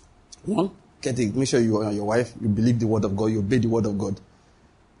 1, make sure you and your wife, you believe the word of God, you obey the word of God.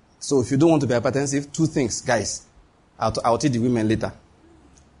 So if you don't want to be hypertensive, 2 things, guys. I'll tell the women later.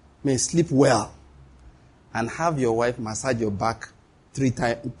 May sleep well and have your wife massage your back 3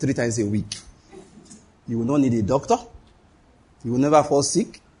 times a week. You will not need a doctor. You will never fall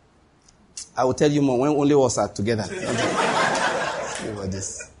sick. I will tell you more when only us are together.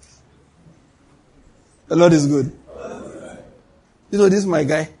 This. The Lord is good. You know, this is my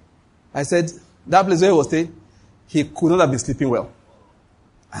guy. I said, that place where he was staying, he could not have been sleeping well.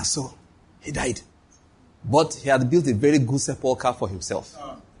 And so, he died. But he had built a very good sepulchre for himself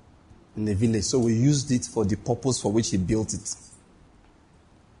in the village. So we used it for the purpose for which he built it.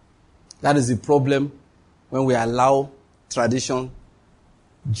 That is the problem when we allow tradition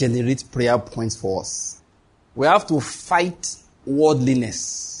generate prayer points for us. We have to fight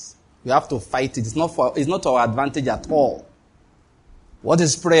worldliness. We have to fight it. It's not to our advantage at all. What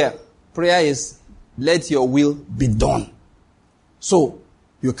is prayer? Prayer is, let your will be done. So,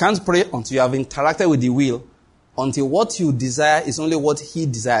 you can't pray until you have interacted with the will, until what you desire is only what he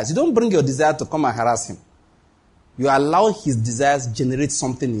desires. You don't bring your desire to come and harass him. You allow his desires generate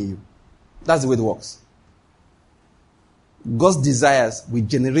something in you. That's the way it works. God's desires will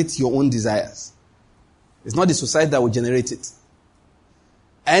generate your own desires. It's not the society that will generate it.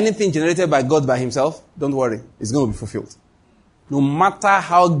 Anything generated by God by himself, don't worry, it's going to be fulfilled. No matter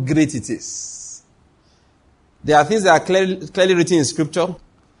how great it is. There are things that are clearly written in Scripture.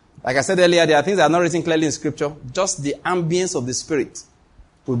 Like I said earlier, there are things that are not written clearly in Scripture. Just the ambience of the Spirit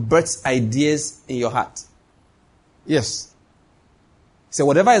will birth ideas in your heart. Yes. So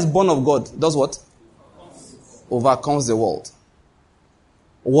whatever is born of God does what? Overcomes the world.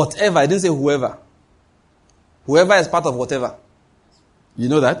 Whatever, I didn't say whoever. Whoever is part of whatever. You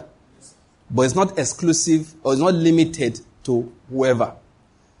know that? But it's not exclusive or it's not limited to whoever.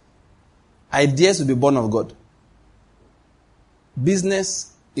 Ideas will be born of God. Business,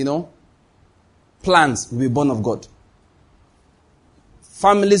 plans will be born of God.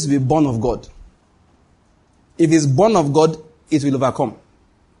 Families will be born of God. If it's born of God, it will overcome.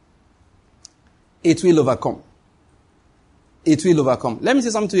 It will overcome. It will overcome. Let me say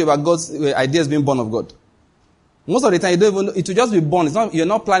something to you about God's ideas being born of God. Most of the time, you don't even know. It will just be born. You're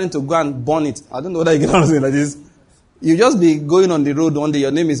not planning to go and burn it. I don't know whether you can understand like this. You just be going on the road one day.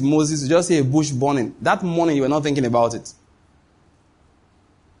 Your name is Moses. You just see a bush burning. That morning, you were not thinking about it.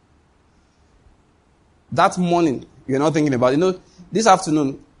 That morning, you're not thinking about it. This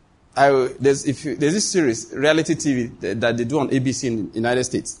afternoon, there's this series, reality TV, that they do on ABC in the United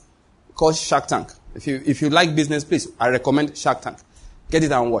States called Shark Tank. If you like business, please, I recommend Shark Tank. Get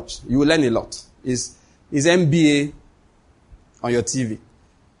it and watch. You will learn a lot. It's MBA on your TV.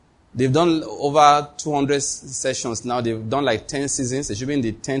 They've done over 200 sessions now. They've done like 10 seasons. They should be in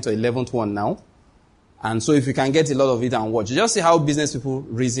the 10th or 11th one now. And so if you can get a lot of it and watch, you just see how business people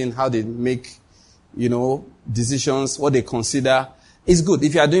reason, how they make, decisions, what they consider. It's good.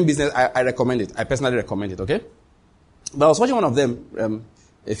 If you are doing business, I recommend it. I personally recommend it, okay? But I was watching one of them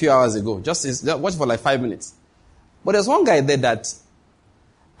a few hours ago. Just watch for like 5 minutes. But there's one guy there that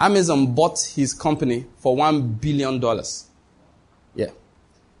Amazon bought his company for $1 billion. Yeah.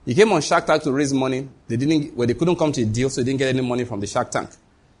 He came on Shark Tank to raise money. They couldn't come to a deal, so they didn't get any money from the Shark Tank.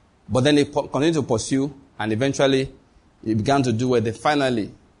 But then they continued to pursue, and eventually, he began to do where they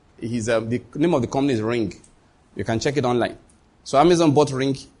finally, The name of the company is Ring. You can check it online. So Amazon bought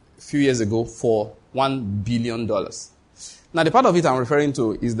Ring a few years ago for $1 billion. Now, the part of it I'm referring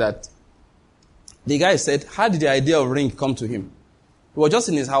to is that the guy said, how did the idea of Ring come to him? He was just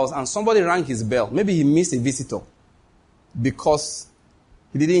in his house and somebody rang his bell. Maybe he missed a visitor because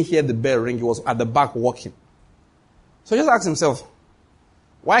he didn't hear the bell ring. He was at the back walking. So he just asked himself,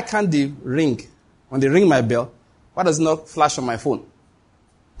 why can't the ring, when they ring my bell, why does it not flash on my phone?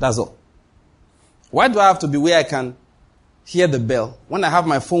 That's all. Why do I have to be where I can hear the bell when I have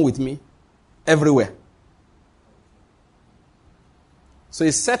my phone with me everywhere? So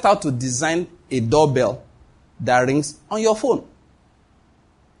he set out to design a doorbell that rings on your phone.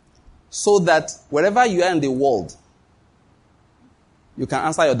 So that wherever you are in the world, you can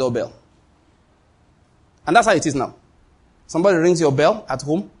answer your doorbell. And that's how it is now. Somebody rings your bell at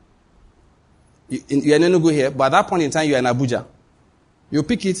home. You're in Enugu here, but at that point in time, you're in Abuja. You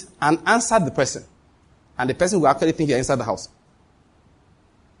pick it and answer the person. And the person will actually think you're inside the house.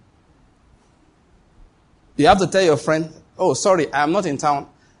 You have to tell your friend, oh, sorry, I'm not in town.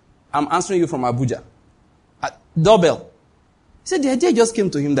 I'm answering you from Abuja. Doorbell. He said the idea just came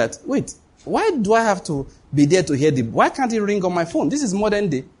to him that, wait, why do I have to be there to hear why can't it ring on my phone? This is modern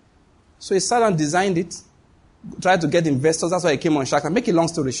day. So he sat and designed it, tried to get investors. That's why he came on Shark Tank. Make a long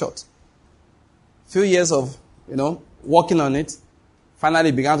story short. Few years of, working on it.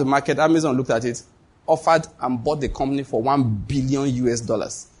 Finally began to market. Amazon looked at it, offered and bought the company for $1 billion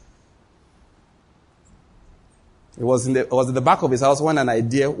US. It was in the back of his house when an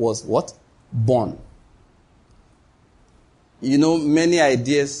idea was what? Born. Many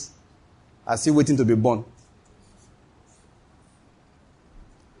ideas are still waiting to be born.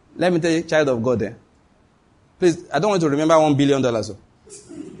 Let me tell you, child of God there. Please, I don't want to remember $1 billion.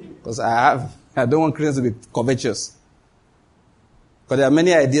 Because I don't want Christians to be covetous. Because there are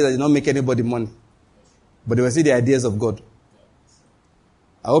many ideas that do not make anybody money. But they will see the ideas of God.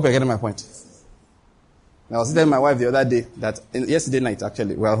 I hope you're getting my point. I was telling my wife the other day that, yesterday night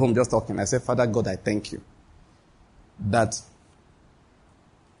actually, we were home just talking. I said, Father God, I thank you that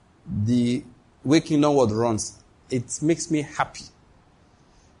the way Kingdom World runs, it makes me happy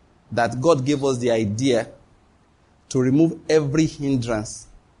that God gave us the idea to remove every hindrance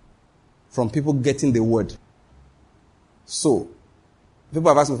from people getting the word. So, people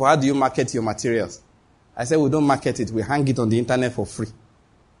have asked me, how do you market your materials? I said, we don't market it. We hang it on the internet for free.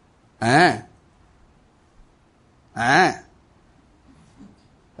 I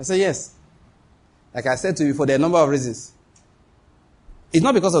said, yes. Like I said to you, for the number of reasons. It's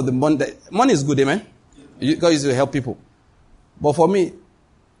not because of the money. Money is good, amen? God used to help people. But for me,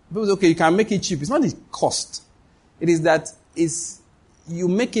 people say, okay, you can make it cheap. It's not the cost. It is that you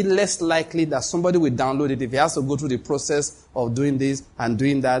make it less likely that somebody will download it if he has to go through the process of doing this and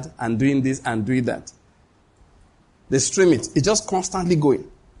doing that and doing this and doing that. They stream it. It's just constantly going.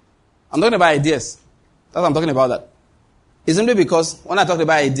 I'm talking about ideas. That's what I'm talking about that. It's simply because when I talk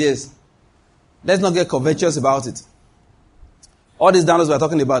about ideas, let's not get covetous about it. All these downloads we're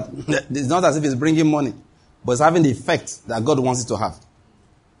talking about, it's not as if it's bringing money, but it's having the effect that God wants it to have.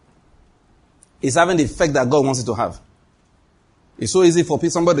 It's having the effect that God wants it to have. It's so easy for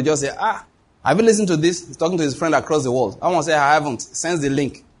somebody to just say, have you listened to this? He's talking to his friend across the world. I want to say, I haven't. Sends the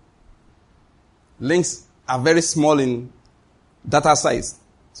link. Links are very small in data size.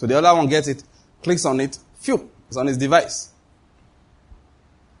 So the other one gets it, clicks on it, it's on his device.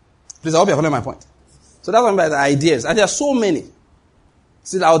 Please, I hope you're following my point. So that's what I mean by the ideas. And there are so many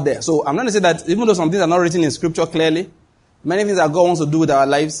still out there. So I'm not going to say that even though some things are not written in scripture clearly, many things that God wants to do with our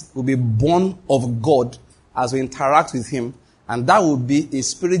lives will be born of God as we interact with Him. And that will be a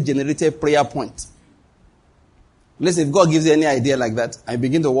spirit-generated prayer point. Listen, if God gives you any idea like that, and you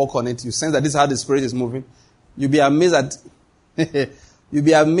begin to work on it, you sense that this is how the Spirit is moving, you'll be amazed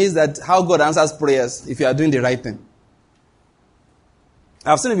at how God answers prayers if you are doing the right thing.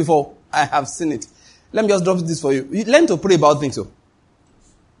 I've seen it before. I have seen it. Let me just drop this for you. You learn to pray about things. So,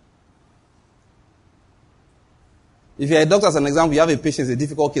 if you're a doctor, as an example, you have a patient, it's a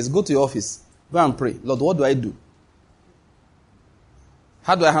difficult case, go to your office. Go and pray. Lord, what do I do?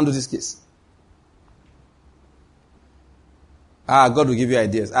 How do I handle this case? God will give you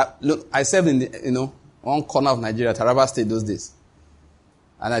ideas. Look, I served in one corner of Nigeria, Taraba State, those days.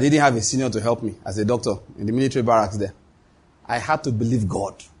 And I didn't have a senior to help me as a doctor in the military barracks there. I had to believe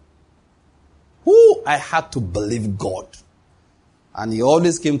God. I had to believe God. And He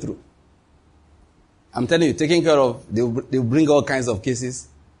always came through. I'm telling you, taking care of, they'll bring all kinds of cases.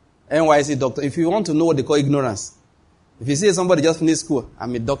 NYC doctor, if you want to know what they call ignorance, if you see somebody just finished school,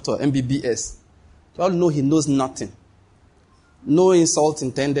 I'm a doctor, MBBS, you all know he knows nothing. No insult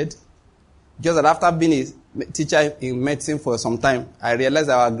intended. Just that after being a teacher in medicine for some time, I realized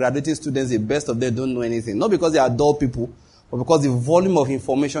that our graduating students, the best of them, don't know anything. Not because they are dull people, but because the volume of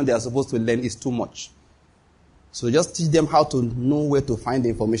information they are supposed to learn is too much. So just teach them how to know where to find the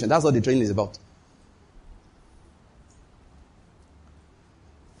information. That's what the training is about.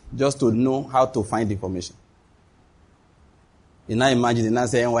 Just to know how to find information. You now imagine, you now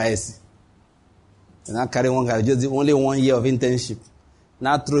say NYSC. You now carry one guy, just only 1 year of internship.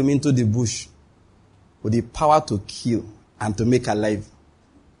 Now throw him into the bush with the power to kill and to make alive.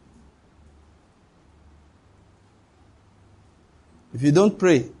 If you don't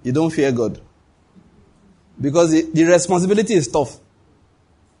pray, you don't fear God. Because the responsibility is tough.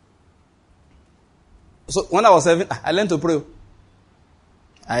 So when I was 7, I learned to pray.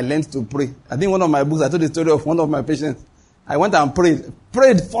 I think one of my books, I told the story of one of my patients. I went and prayed,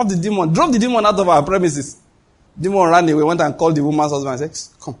 fought the demon, drove the demon out of our premises. Demon ran away, went and called the woman's husband and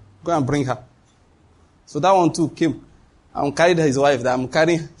said, come, go and bring her. So that one too came and carried his wife, that I'm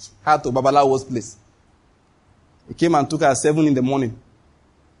carrying her to Babalawo's place. He came and took her at 7 in the morning.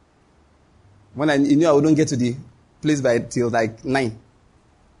 When he knew I wouldn't get to the place till like 9.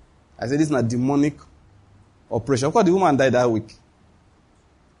 I said, this is not demonic operation. Of course, the woman died that week.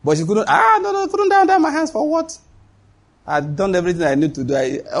 But she couldn't, couldn't down my hands for what? I had done everything I need to do.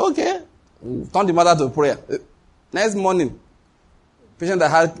 Okay. Turned the matter to prayer. Next morning, patient that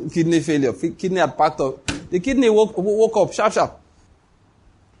had kidney failure, kidney had packed up. The kidney woke up sharp.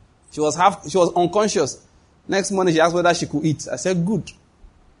 She was unconscious. Next morning, she asked whether she could eat. I said, good.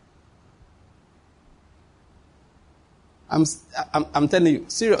 I'm telling you,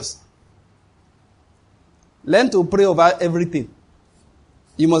 serious. Learn to pray over everything.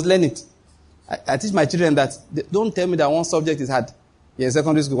 You must learn it. I teach my children that don't tell me that one subject is hard. Yeah, in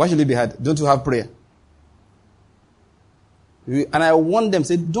secondary school, why should it be hard? Don't you have prayer? And I want them,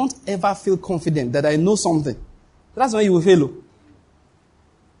 say, don't ever feel confident that I know something. That's when you will fail.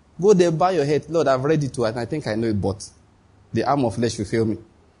 Go there, bow your head. Lord, I've read it too, and I think I know it, but the arm of flesh will fail me.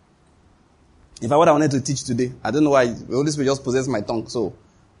 In fact, what I wanted to teach today, I don't know why, the Holy Spirit just possessed my tongue, so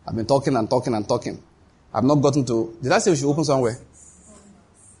I've been talking. I've not gotten to, did I say we should open somewhere?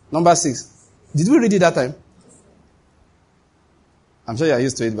 Number 6. Did we read it that time? I'm sure you're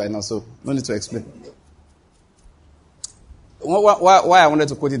used to it by now, so no need to explain. Why I wanted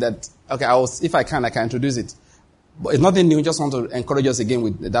to quote it that, okay, if I can introduce it. But it's nothing new, just want to encourage us again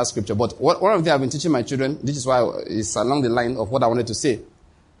with that scripture. But one of the things I've been teaching my children, this is why it's along the line of what I wanted to say,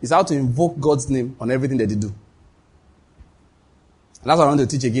 is how to invoke God's name on everything that they do. And that's what I want to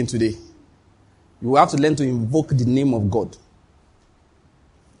teach again today. You will have to learn to invoke the name of God.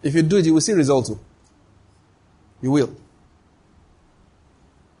 If you do it, you will see results. You will.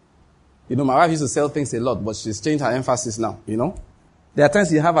 You know, my wife used to sell things a lot, but she's changed her emphasis now, you know. There are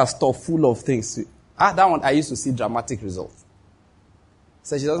times you have a store full of things. That one, I used to see dramatic results.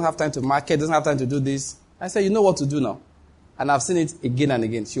 So she doesn't have time to market, doesn't have time to do this. I said, you know what to do now. And I've seen it again and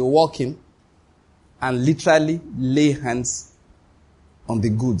again. She'll walk in and literally lay hands on the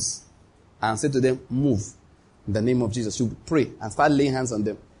goods and say to them, move in the name of Jesus. She'll pray and start laying hands on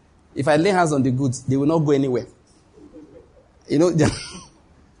them. If I lay hands on the goods, they will not go anywhere. You know,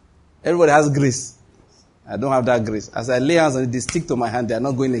 everybody has grace. I don't have that grace. As I lay hands on it, they stick to my hand. They are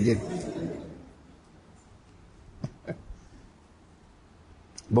not going again.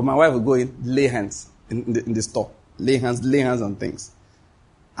 But my wife will go in, lay hands in the store. Lay hands on things.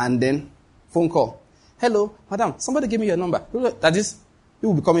 And then, phone call. Hello, madam, somebody give me your number. That is, you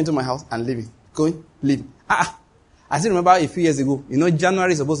will be coming to my house and leaving. Going, leaving. I still remember a few years ago, you know,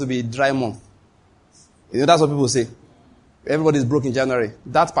 January is supposed to be a dry month. You know, that's what people say. Everybody's broke in January.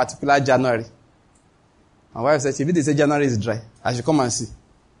 That particular January. My wife said, if they say January is dry, I should come and see.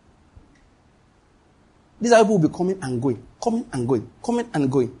 These people will be coming and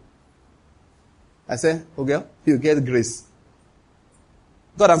going. I said, oh girl, you get grace.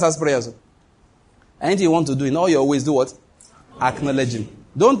 God answers prayers. Anything you want to do, in all your ways, do what? Acknowledge Him.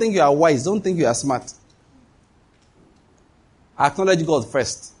 Don't think you are wise. Don't think you are smart. Acknowledge God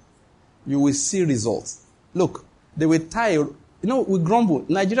first. You will see results. Look, they will tie. You know, we grumble.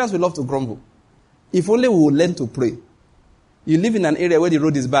 Nigerians will love to grumble. If only we will learn to pray. You live in an area where the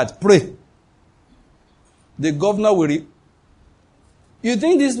road is bad. Pray. The governor will... You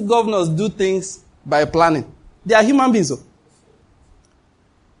think these governors do things by planning? They are human beings.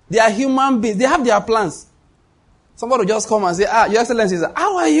 They are human beings. They have their plans. Somebody will just come and say, Your Excellency,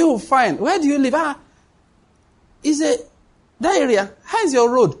 how are you? Fine. Where do you live? That area. How is your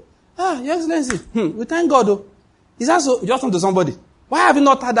road? Your Excellency. We thank God. Oh. Is that so? Just come to somebody. Why have you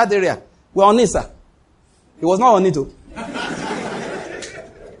not had that area? We're on it, sir. He was not on it. Oh.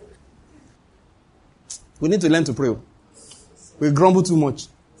 We need to learn to pray. We grumble too much.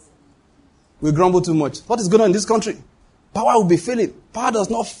 What is going on in this country? Power will be failing. Power does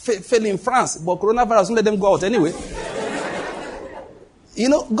not fail in France, but coronavirus won't let them go out anyway. You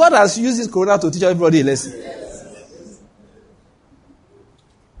know, God has used this corona to teach everybody a lesson.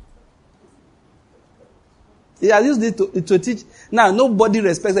 He has used it to teach. Now, nobody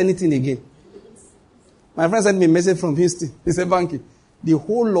respects anything again. My friend sent me a message from Houston. He said, Banky, the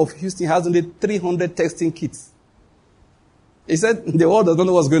whole of Houston has only 300 testing kits. He said, the world does not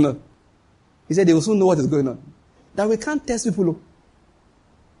know what's going on. He said, they will soon know what is going on. That we can't test people.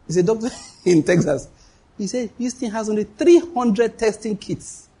 He's a doctor in Texas. He said, Houston has only 300 testing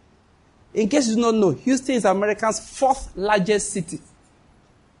kits. In case you do not know, Houston is America's 4th largest city.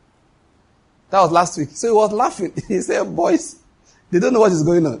 That was last week. So he was laughing. He said, boys, they don't know what is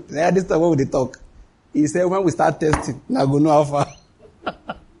going on. At this time when they talk. He said, when we start testing, now go know how far.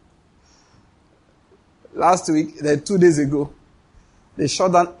 Last week, 2 days ago, they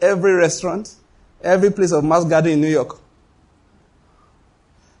shut down every restaurant, every place of mass gathering in New York.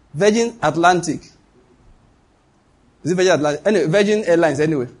 Virgin Atlantic. Is it Virgin Atlantic? Anyway, Virgin Airlines,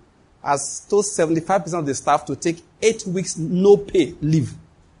 anyway, has told 75% of the staff to take 8 weeks no pay leave.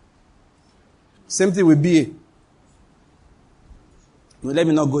 Same thing with BA. No, let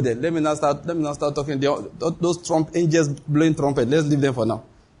me not go there. Let me not start talking. Those Trump angels blowing trumpet. Let's leave them for now.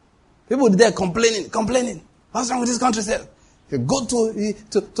 People there complaining. What's wrong with this country, sir? If you go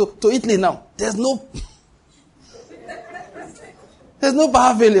to Italy now, there's no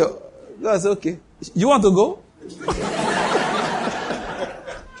power failure. God said, okay. You want to go?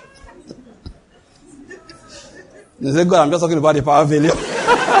 They said, God, I'm just talking about the power failure.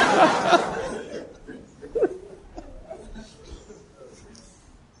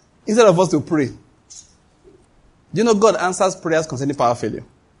 Instead of us to pray. Do you know God answers prayers concerning power failure?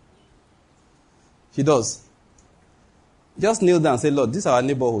 He does. Just kneel down and say, Lord, this is our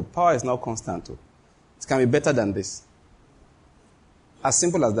neighborhood. Power is not constant. It can be better than this. As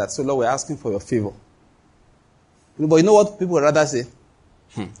simple as that. So, Lord, we're asking for your favor. But you know what people would rather say?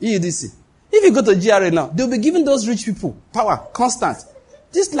 EUDC. If you go to GRA now, they'll be giving those rich people power, constant.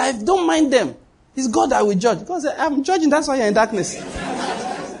 This life, don't mind them. It's God that will judge. God said, I'm judging, that's why you're in darkness.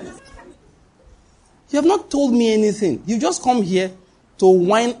 You have not told me anything. You just come here to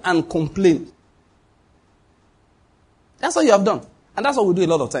whine and complain. That's what you have done. And that's what we do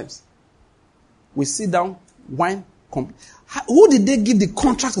a lot of times. We sit down, whine, complain. Who did they give the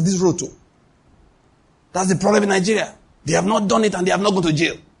contract of this road to? That's the problem in Nigeria. They have not done it and they have not gone to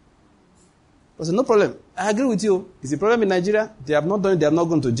jail. I said, no problem. I agree with you. It's the problem in Nigeria. They have not done it, they have not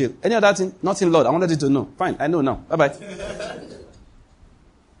gone to jail. Any other thing? Nothing, Lord. I wanted you to know. Fine, I know now. Bye-bye.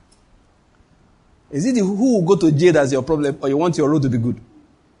 Is it who will go to jail that's your problem, or you want your road to be good?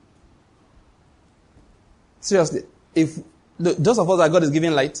 Seriously. If those of us that God is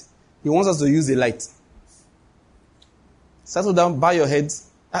giving light, He wants us to use the light. Settle down, bow your heads.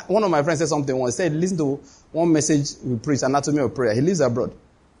 One of my friends said something once. He said, listen to one message we preach, Anatomy of Prayer. He lives abroad. He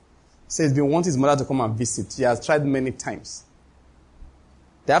said he's been wanting his mother to come and visit. He has tried many times.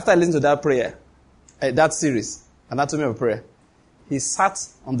 Then after I listened to that prayer, that series, Anatomy of Prayer, he sat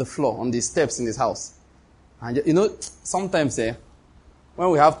on the floor, on the steps in his house. And you know, sometimes when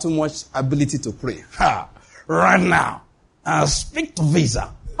we have too much ability to pray, right now, speak to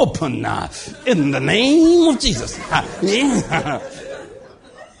Visa. Open now, in the name of Jesus.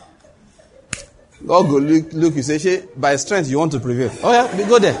 God go look, you say, by strength you want to prevail. Oh yeah, we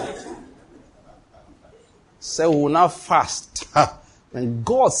go there. Say we will now fast. When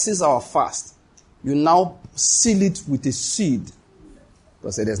God sees our fast, you now seal it with a seed.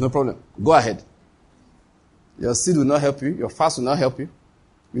 God said, there's no problem. Go ahead. Your seed will not help you. Your fast will not help you.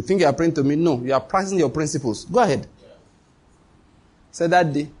 You think you are praying to me? No, you are practicing your principles. Go ahead. So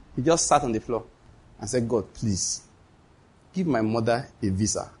that day, he just sat on the floor and said, God, please, give my mother a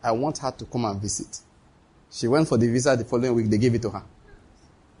visa. I want her to come and visit. She went for the visa the following week. They gave it to her.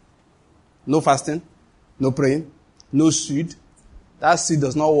 No fasting, no praying, no seed. That seed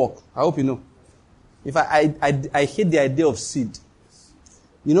does not work. I hope you know. In fact, I hate the idea of seed.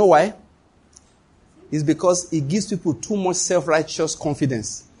 You know why? It's because it gives people too much self-righteous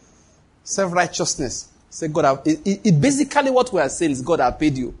confidence. Self-righteousness. Say, God, it basically what we are saying is, God, I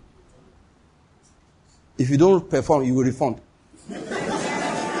paid you. If you don't perform, you will refund.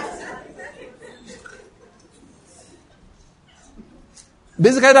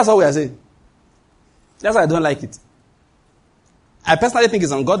 Basically, that's what we are saying. That's why I don't like it. I personally think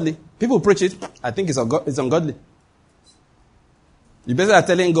it's ungodly. People preach it. I think it's ungodly. You basically are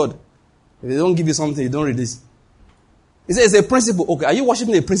telling God, if they don't give you something, you don't release. He says it's a principle. Okay, are you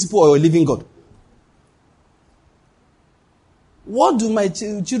worshiping a principle or a living God? what do my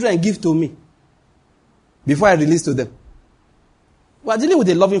children give to me before I release to them? We are dealing with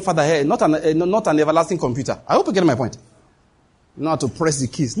a loving father here, not an everlasting computer. I hope you get my point. You know how to press the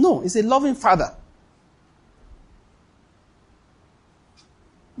keys. No, it's a loving father.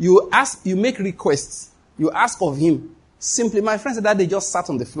 You make requests. You ask of him. Simply, my friend said that they just sat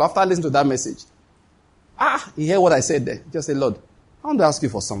on the floor after listening to that message. You hear what I said there? Just say, Lord, I want to ask you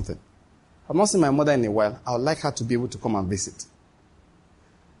for something. I've not seen my mother in a while. I would like her to be able to come and visit.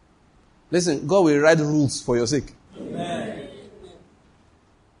 Listen, God will write rules for your sake. Amen.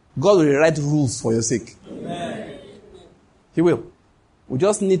 God will write rules for your sake. Amen. He will. We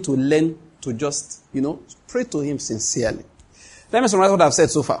just need to learn to just, pray to him sincerely. Let me summarize what I've said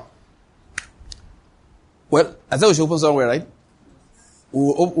so far. Well, I said we should open somewhere, right?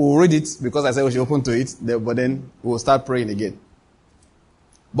 We'll read it because I said we should open to it, but then we'll start praying again.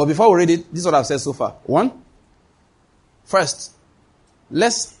 But before we read it, this is what I've said so far. First,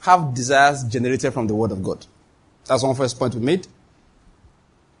 let's have desires generated from the Word of God. That's one first point we made.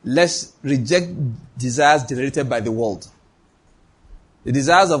 Let's reject desires generated by the world. The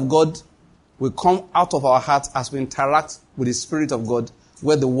desires of God will come out of our hearts as we interact with the Spirit of God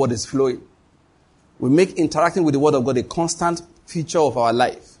where the Word is flowing. We make interacting with the Word of God a constant feature of our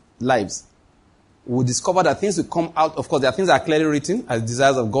lives. We'll discover that things will come out. Of course, there are things that are clearly written as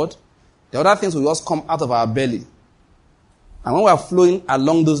desires of God. The other things will just come out of our belly. And when we are flowing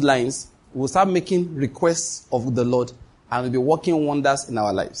along those lines, we'll start making requests of the Lord and we'll be working wonders in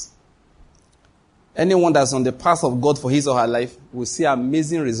our lives. Anyone that's on the path of God for his or her life will see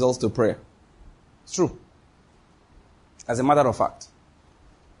amazing results to prayer. It's true. As a matter of fact.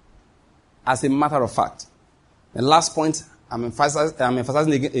 The last point I'm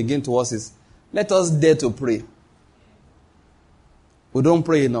emphasizing again to us is, let us dare to pray. We don't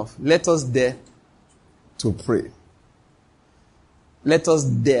pray enough. Let us dare to pray. Let us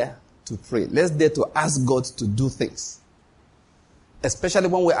dare to pray. Let's dare to ask God to do things. Especially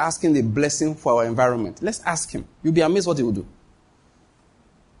when we're asking the blessing for our environment. Let's ask him. You'll be amazed what he will do.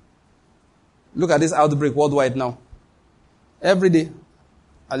 Look at this outbreak worldwide now. Every day,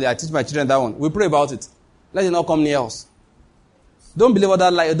 I teach my children that one. We pray about it. Let it not come near us. Don't believe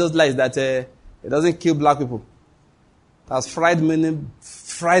those lies that it doesn't kill black people. It has fried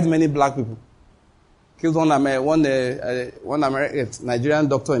many black people. Killed one American Nigerian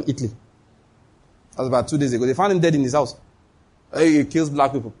doctor in Italy. That was about 2 days ago. They found him dead in his house. He kills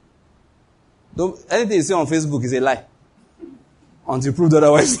black people. Anything you see on Facebook is a lie. Until proved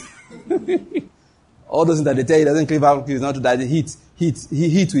otherwise. All those things that they tell you doesn't kill black people is not that. The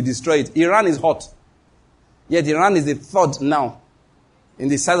heat will destroy it. Iran is hot. Yet Iran is the third now in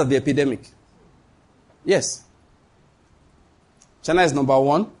the size of the epidemic. Yes. China is number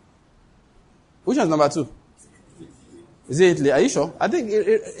 1. Which one is number 2? Is it Italy? Are you sure? I think,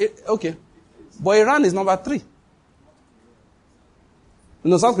 okay. But Iran is number 3.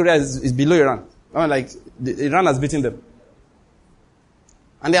 No, South Korea is below Iran. Iran has beaten them.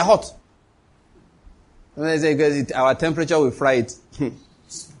 And they are hot. And they say, our temperature will fry it.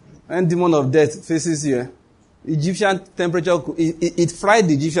 When demon of death faces you, Egyptian temperature, it fried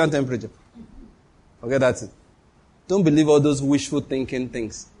the Egyptian temperature. Forget that. Don't believe all those wishful thinking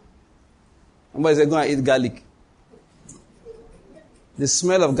things. Somebody say, go and eat garlic. The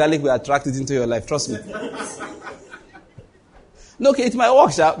smell of garlic will attract it into your life. Trust me. No, okay, it might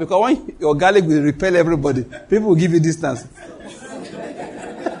work, sha, because when your garlic will repel everybody, people will give you distance.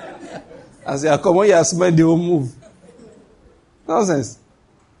 As you are coming, you are smelling, they will move. Nonsense.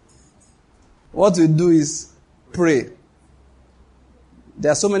 What we do is pray.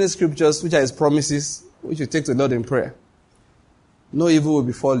 There are so many scriptures which are his promises, which you take to the Lord in prayer. No evil will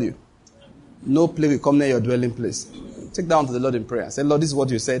befall you. No plague will come near your dwelling place. Take down to the Lord in prayer. Say, Lord, this is what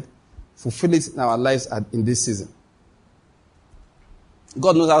you said. Fulfill it in our lives in this season.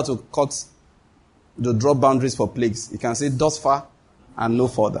 God knows how to draw boundaries for plagues. He can say, thus far and no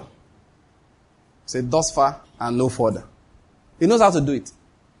further. Say, thus far and no further. He knows how to do it.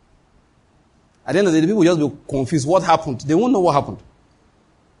 At the end of the day, people will just be confused. What happened? They won't know what happened.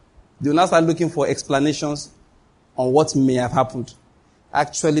 They will now start looking for explanations on what may have happened.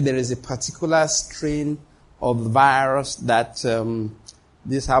 Actually, there is a particular strain of virus that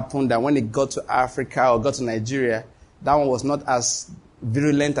this happened, that when it got to Africa or got to Nigeria, that one was not as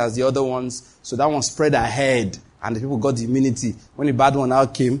virulent as the other ones. So that one spread ahead and the people got the immunity. When the bad one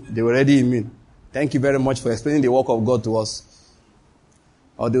out came, they were already immune. Thank you very much for explaining the work of God to us.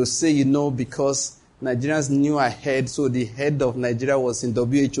 Or they'll say, because Nigerians knew ahead, so the head of Nigeria was in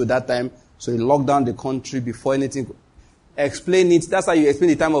WHO that time, so he locked down the country before anything. Explain it. That's how you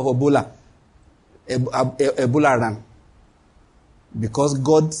explain the time of Ebola. Ebola ran. Because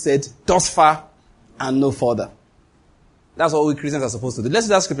God said, thus far and no further. That's what we Christians are supposed to do. Let's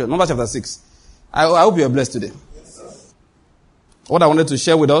see that scripture, Numbers chapter 6. I hope you are blessed today. Yes, what I wanted to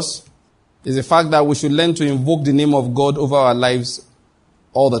share with us is the fact that we should learn to invoke the name of God over our lives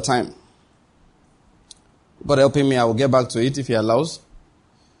all the time. God helping me, I will get back to it if He allows.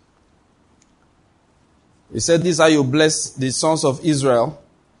 He said, this is how you bless the sons of Israel.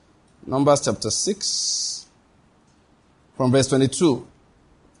 Numbers chapter 6, from verse 22.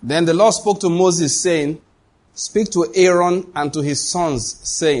 Then the Lord spoke to Moses, saying, speak to Aaron and to his sons,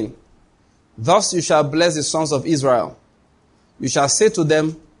 saying, thus you shall bless the sons of Israel. You shall say to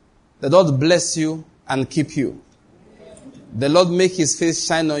them, the Lord bless you and keep you. The Lord make His face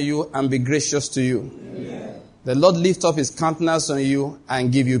shine on you and be gracious to you. Amen. The Lord lift up His countenance on you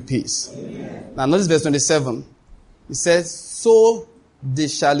and give you peace. Amen. Now notice verse 27. He says, so they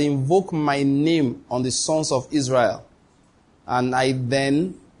shall invoke my name on the sons of Israel, and I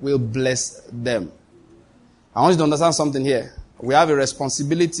then will bless them. I want you to understand something here. We have a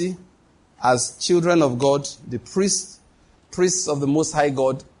responsibility as children of God, the priests of the Most High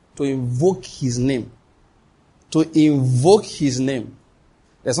God, to invoke His name. To invoke His name.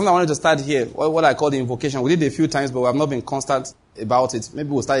 There's something I wanted to start here, what I call the invocation. We did it a few times, but we have not been constant about it. Maybe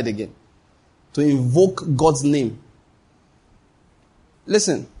we'll start it again. To invoke God's name.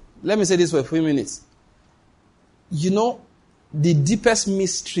 Listen, let me say this for a few minutes. You know, the deepest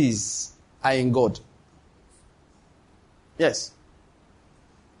mysteries are in God. Yes.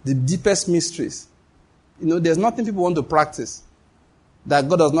 The deepest mysteries. You know, there's nothing people want to practice that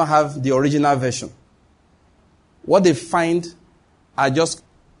God does not have the original version. What they find are just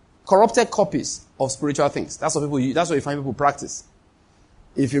corrupted copies of spiritual things. That's what you find people practice.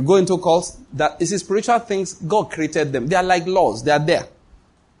 If you go into cults, spiritual things, God created them. They are like laws. They are there.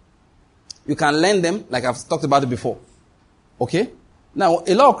 You can learn them, like I've talked about it before. Okay? Now,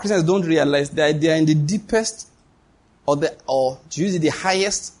 a lot of Christians don't realize that they are in the deepest or to use it, the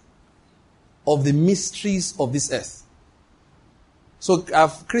highest of the mysteries of this earth. So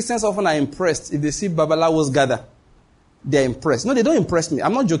Christians often are impressed if they see Babalawos gather. They're impressed. No, they don't impress me.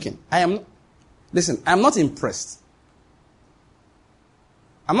 I'm not joking. I'm not impressed.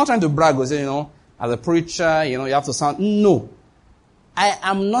 I'm not trying to brag or say, as a preacher, you have to sound. No. I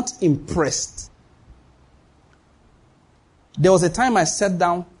am not impressed. There was a time I sat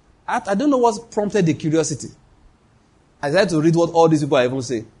down. I don't know what prompted the curiosity. I started to read what all these people are even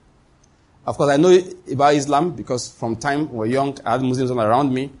saying. Of course, I know about Islam because from time we were young, I had Muslims all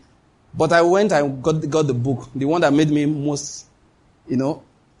around me. But I went and got the book. The one that made me most, the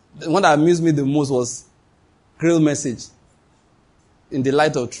one that amused me the most was Grail Message in the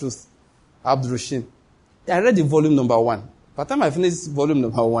Light of Truth, Abdul Rashid. I read the volume number 1. By the time I finished volume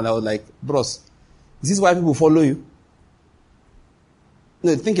number 1, I was like, bros, is this why people follow you?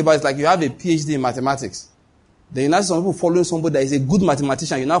 No, think about it, like you have a PhD in mathematics. Then you now see some people following somebody that is a good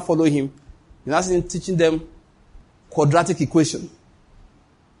mathematician. You now follow him. You now see him teaching them quadratic equation.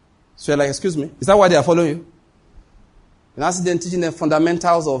 So you're like, excuse me, is that why they are following you? You now see them teaching them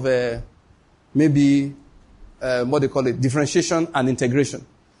fundamentals of what they call it, differentiation and integration.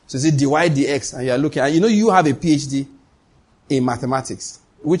 So you see dy dx, and you are looking, and you have a PhD in mathematics,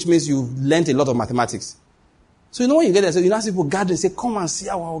 which means you've learned a lot of mathematics. So when you get there, so you now see people gather and say, come and see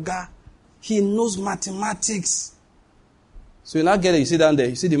our Oga. He knows mathematics. So you now get there, you sit down there,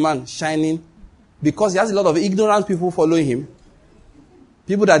 you see the man shining, because he has a lot of ignorant people following him.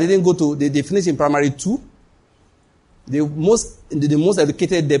 People that didn't go to, they finished in primary 2. The most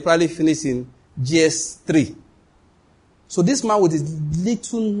educated, they probably finished in GS3. So this man with his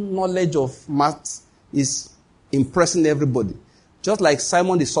little knowledge of maths is impressing everybody. Just like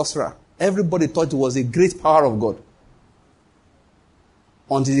Simon the sorcerer. Everybody thought it was a great power of God.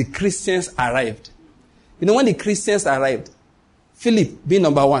 Until the Christians arrived. When the Christians arrived, Philip being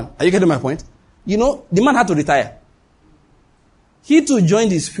number 1. Are you getting my point? The man had to retire. He too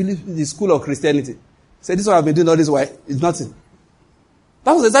joined the school of Christianity. Said, this is what I've been doing all this while. It's nothing.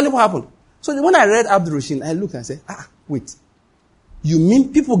 That was exactly what happened. So when I read Abdul Rashid, I looked and I said, wait. You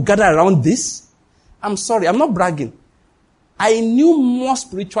mean people gather around this? I'm sorry, I'm not bragging. I knew more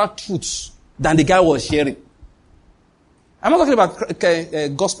spiritual truths than the guy was sharing. I'm not talking about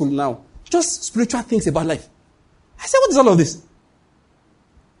gospel now. Just spiritual things about life. I said, what is all of this?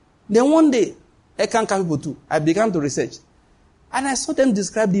 Then one day, Ekanka people too, I began to research. And I saw them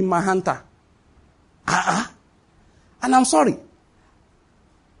describe the Mahanta. And I'm sorry.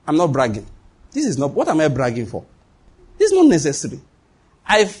 I'm not bragging. What am I bragging for? This is not necessary.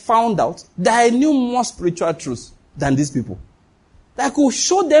 I found out that I knew more spiritual truths than these people. That I could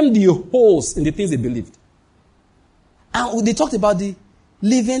show them the holes in the things they believed. And they talked about the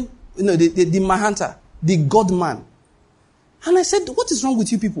living, the Mahanta, the God man. And I said, what is wrong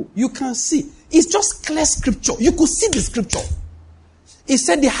with you people? You can see. It's just clear scripture. You could see the scripture. It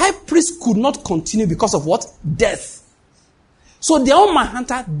said the high priest could not continue because of what? Death. So their own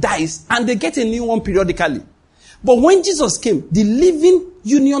Mahanta dies and they get a new one periodically. But when Jesus came, the living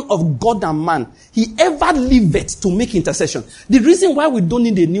union of God and man, he ever lived to make intercession. The reason why we don't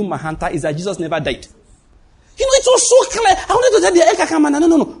need a new Mahanta is that Jesus never died. It was so clear. I wanted to tell the Elkakaman,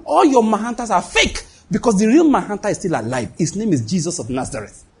 no. All your Mahantas are fake. Because the real Mahanta is still alive. His name is Jesus of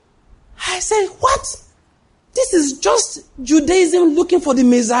Nazareth. I said, what? This is just Judaism looking for the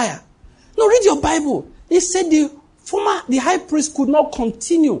Messiah. No, read your Bible. It said the high priest could not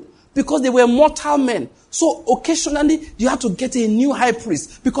continue because they were mortal men. So occasionally you have to get a new high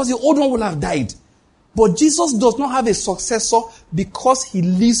priest because the old one will have died. But Jesus does not have a successor because he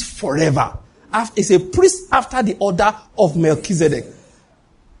lives forever. He's a priest after the order of Melchizedek.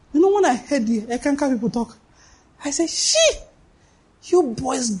 When I heard the Ekanka people talk, I said, you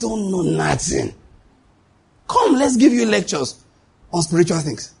boys don't know nothing. Come, let's give you lectures on spiritual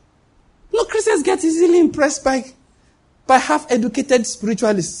things. Christians get easily impressed by half-educated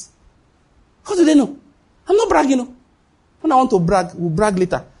spiritualists. How do they know? I'm not bragging. When I want to brag, we'll brag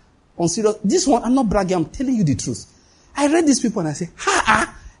later. On serious, this one, I'm not bragging, I'm telling you the truth. I read these people and I say,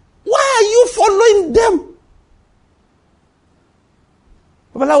 why are you following them?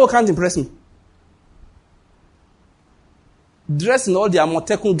 Babalawo can't impress me. Dress in all the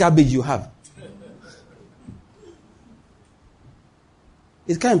Amotekun garbage you have.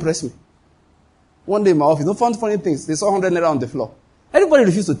 It can't impress me. One day in my office, no found funny things. They saw 100 naira on the floor. Everybody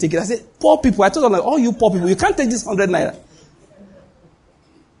refused to take it. I said, poor people. I told them, all you poor people, you can't take this 100 naira.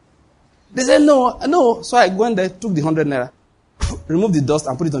 They said, no. So I went there, took the 100 naira, removed the dust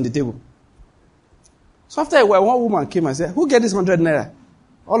and put it on the table. So after a while, one woman came and said, who get this 100 naira?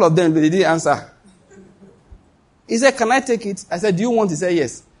 All of them, they didn't answer. He said, can I take it? I said, do you want it? He said,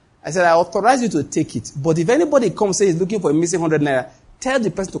 yes. I said, I authorize you to take it. But if anybody comes and says he's looking for a missing 100 naira, tell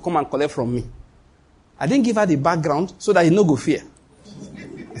the person to come and collect from me. I didn't give her the background so that he no go fear.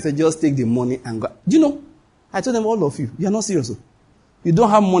 I said, just take the money and go. Do you know? I told them, all of you are not serious. You don't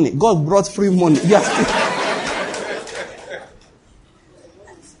have money. God brought free money. You are still...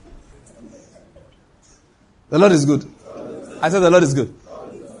 The Lord is good. I said, the Lord is good.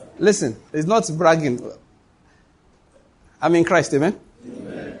 Listen, it's not bragging. I'm in Christ, amen?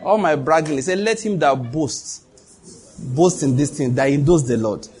 Amen. All my bragging, he said, let him that boasts in this thing, that he knows the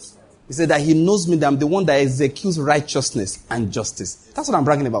Lord. He said that he knows me, that I'm the one that executes righteousness and justice. That's what I'm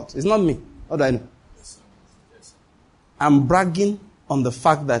bragging about. It's not me. How do I know? I'm bragging on the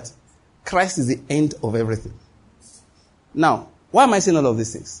fact that Christ is the end of everything. Now, why am I saying all of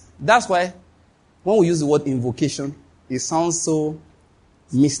these things? That's why when we use the word invocation, it sounds so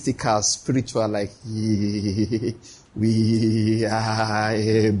mystical, spiritual, like we are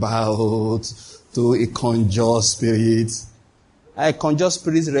about to conjure spirits. I conjure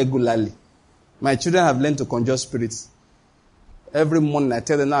spirits regularly. My children have learned to conjure spirits. Every morning I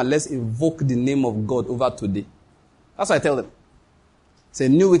tell them, now let's invoke the name of God over today. That's what I tell them. Say,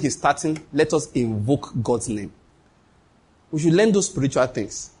 new week is starting, let us invoke God's name. We should learn those spiritual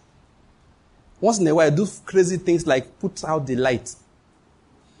things. Once in a while I do crazy things like put out the light.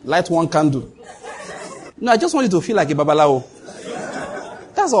 Light one candle. No, I just want you to feel like a babalawo.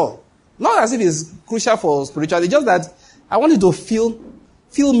 That's all. Not as if it's crucial for spirituality, just that I want you to feel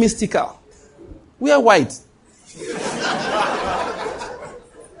mystical. We are white.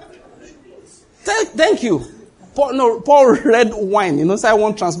 Thank you. Pour red wine. Say I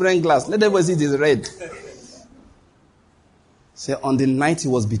want transparent glass. Let everybody see it is red. Say on the night he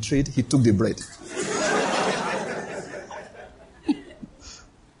was betrayed, he took the bread.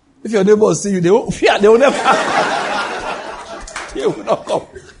 If your neighbors see you, they will fear. They will never. They will not come.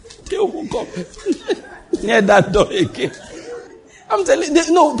 They will come near that door again. I'm telling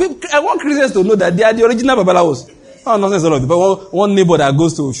you, I want Christians to know that they are the original babalawos. Oh, nonsense, all of it. But one neighbor that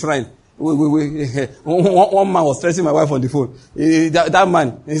goes to shrine, one man was stressing my wife on the phone. That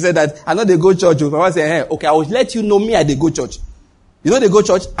man, he said that I know they go church. My wife said, hey, okay, I will let you know me I they go church. You know they go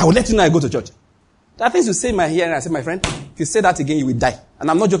church? I will let you know I go to church. That things you say in my hearing, I say, my friend, if you say that again, you will die.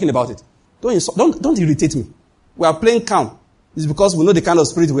 And I'm not joking about it. Don't irritate me. We are playing calm. It's because we know the kind of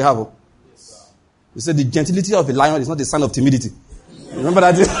spirit we have. Yes, you say the gentility of a lion is not a sign of timidity. Remember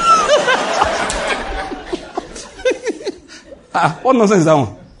that? What nonsense is that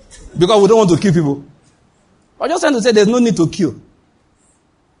one? Because we don't want to kill people. I'm just trying to say there's no need to kill.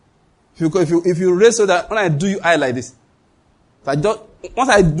 If you raise so that when I do you eye like this, once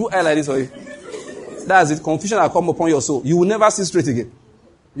I do eye like this for you, That's it. Confusion will come upon your soul. You will never see straight again.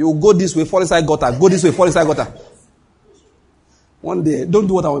 You will go this way, fall inside gutter. Go this way, fall inside gutter. One day, don't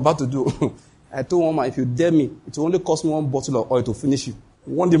do what I'm about to do. I told one man, if you dare me, it will only cost me one bottle of oil to finish you.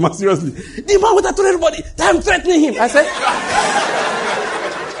 One day, man, seriously. The man would have told everybody that I'm threatening him. I said,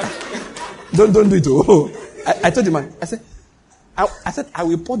 don't do it. Oh. I told the man, I said, I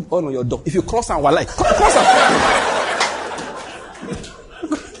will pour the oil on your door. If you cross and we're like, cross and.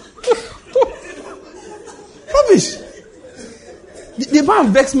 Rubbish. The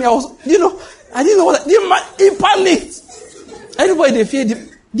man vexed me. I didn't know what. The man, he panicked. Everybody, they feared.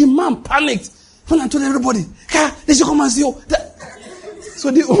 The man panicked. When I told everybody, they should come and see you. So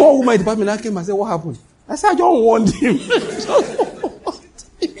the whole woman in the department came and said, what happened? I said, I don't want him.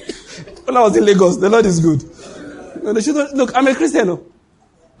 When I was in Lagos, the Lord is good. Look, I'm a Christian. When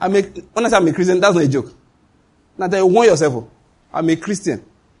I say I'm a Christian, that's not a joke. Now, you warn yourself. I'm a Christian.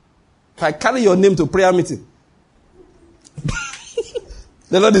 If I carry your name to prayer meeting,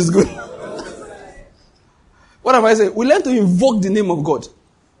 the Lord is good. What have I said? We learn to invoke the name of God.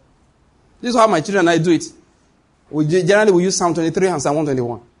 This is how my children and I do it. We use Psalm 23 and Psalm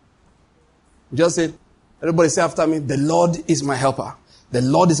 121. Just say, everybody say after me, the Lord is my helper. The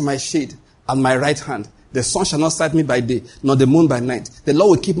Lord is my shade and my right hand. The sun shall not sight me by day, nor the moon by night. The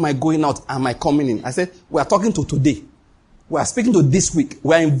Lord will keep my going out and my coming in. I said, we are talking to today. We are speaking to this week.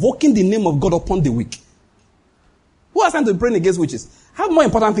 We are invoking the name of God upon the week. Who has time to pray against witches? I have more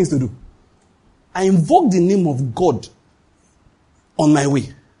important things to do. I invoke the name of God on my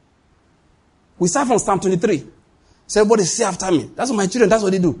way. We start from Psalm 23. So everybody say after me. That's what my children, that's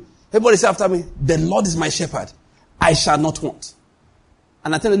what they do. Everybody say after me, the Lord is my shepherd. I shall not want.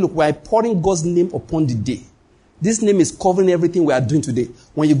 And I tell you, look, we are pouring God's name upon the day. This name is covering everything we are doing today.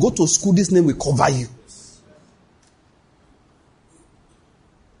 When you go to school, this name will cover you.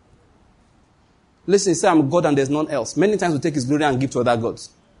 Listen, say I'm God and there's none else. Many times we take his glory and give to other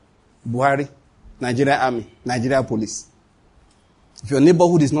gods. Buhari, Nigeria Army, Nigeria Police. If your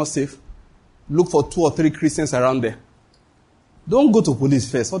neighborhood is not safe, look for 2 or 3 Christians around there. Don't go to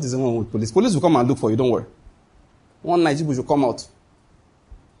police first. What is wrong with police? Police will come and look for you, don't worry. One night people should come out.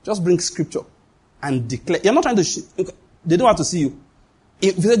 Just bring scripture and declare. You're not trying to they don't have to see you.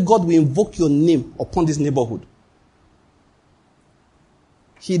 If you say, God will invoke your name upon this neighborhood.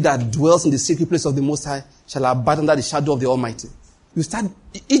 He that dwells in the secret place of the Most High shall abide under the shadow of the Almighty. You start.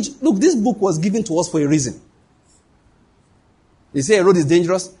 Look, this book was given to us for a reason. They say a road is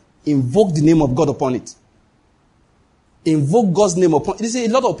dangerous. Invoke the name of God upon it. Invoke God's name upon it. They say a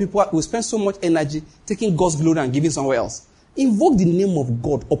lot of people will spend so much energy taking God's glory and giving somewhere else. Invoke the name of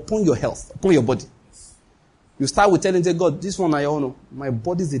God upon your health, upon your body. You start with telling God, this one I honor. My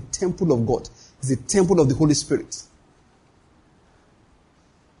body is a temple of God. It's a temple of the Holy Spirit.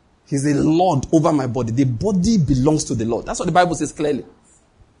 He's the Lord over my body. The body belongs to the Lord. That's what the Bible says clearly.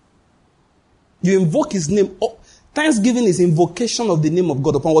 You invoke his name. Oh, Thanksgiving is invocation of the name of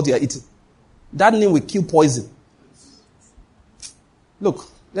God upon what you are eating. That name will kill poison. Look,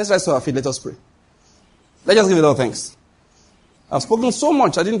 let's rise to our feet. Let us pray. Let's just give the Lord thanks. I've spoken so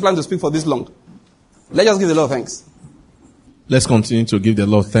much. I didn't plan to speak for this long. Let's just give the Lord thanks. Let's continue to give the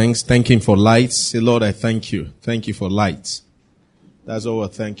Lord thanks. Thank him for light. Say, Lord, I thank you. Thank you for light. That's what we're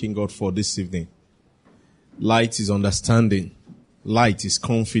thanking God for this evening. Light is understanding. Light is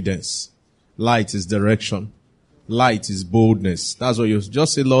confidence. Light is direction. Light is boldness. That's what you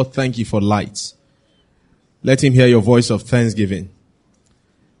just say, Lord, thank you for light. Let him hear your voice of thanksgiving.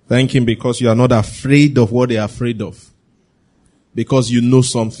 Thank him because you are not afraid of what they are afraid of. Because you know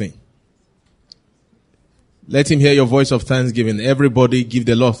something. Let him hear your voice of thanksgiving. Everybody give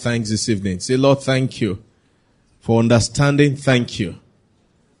the Lord thanks this evening. Say, Lord, thank you. For understanding, thank you.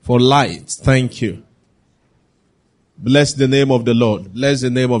 For light, thank you. Bless the name of the Lord. Bless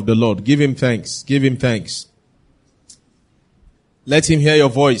the name of the Lord. Give him thanks. Give him thanks. Let him hear your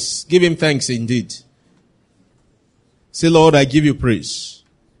voice. Give him thanks indeed. Say, Lord, I give you praise.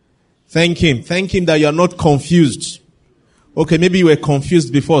 Thank him. Thank him that you are not confused. Okay, maybe you were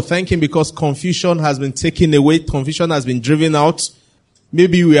confused before. Thank him because confusion has been taken away. Confusion has been driven out.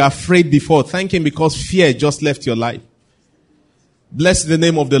 Maybe you were afraid before. Thank him because fear just left your life. Bless the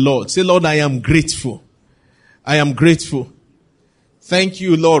name of the Lord. Say, Lord, I am grateful. I am grateful. Thank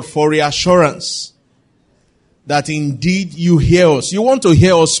you, Lord, for reassurance that indeed you hear us. You want to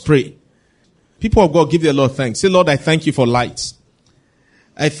hear us pray. People of God, give the Lord thanks. Say, Lord, I thank you for light.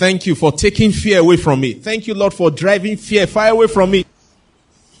 I thank you for taking fear away from me. Thank you, Lord, for driving fear far away from me.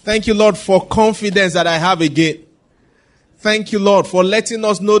 Thank you, Lord, for confidence that I have again. Thank you, Lord, for letting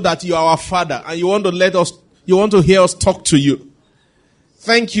us know that you are our Father and you want to hear us talk to you.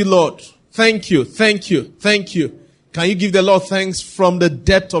 Thank you, Lord, Thank you. Thank you. Thank you. Can you give the Lord thanks from the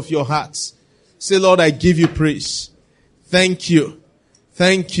depth of your hearts? Say, Lord, I give you praise. Thank you.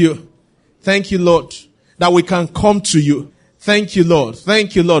 Thank you. Thank you, Lord, that we can come to you. Thank you, Lord.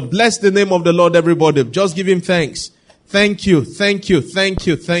 Thank you, Lord. Bless the name of the Lord, everybody. Just give him thanks. Thank you. Thank you. Thank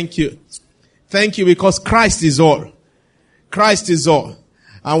you. Thank you. Thank you, because Christ is all. Christ is all.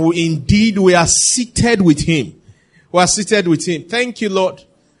 And we are seated with him. We are seated with him. Thank you, Lord,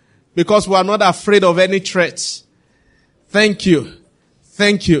 because we are not afraid of any threats. Thank you.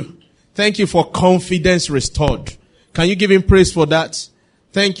 Thank you. Thank you for confidence restored. Can you give him praise for that?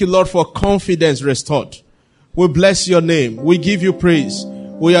 Thank you, Lord, for confidence restored. We bless your name. We give you praise.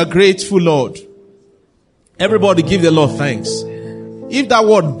 We are grateful, Lord. Everybody give the Lord thanks. If that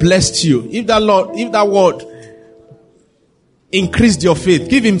word blessed you, if that word increased your faith,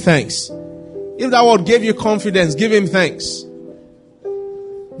 give him thanks. If that word gave you confidence, give him thanks.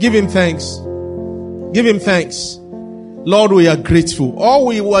 Give him thanks. Give him thanks. Lord, we are grateful. All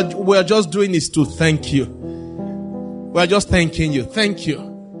we are just doing is to thank you. We are just thanking you. Thank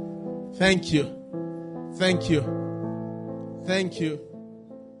you. Thank you. Thank you. Thank you.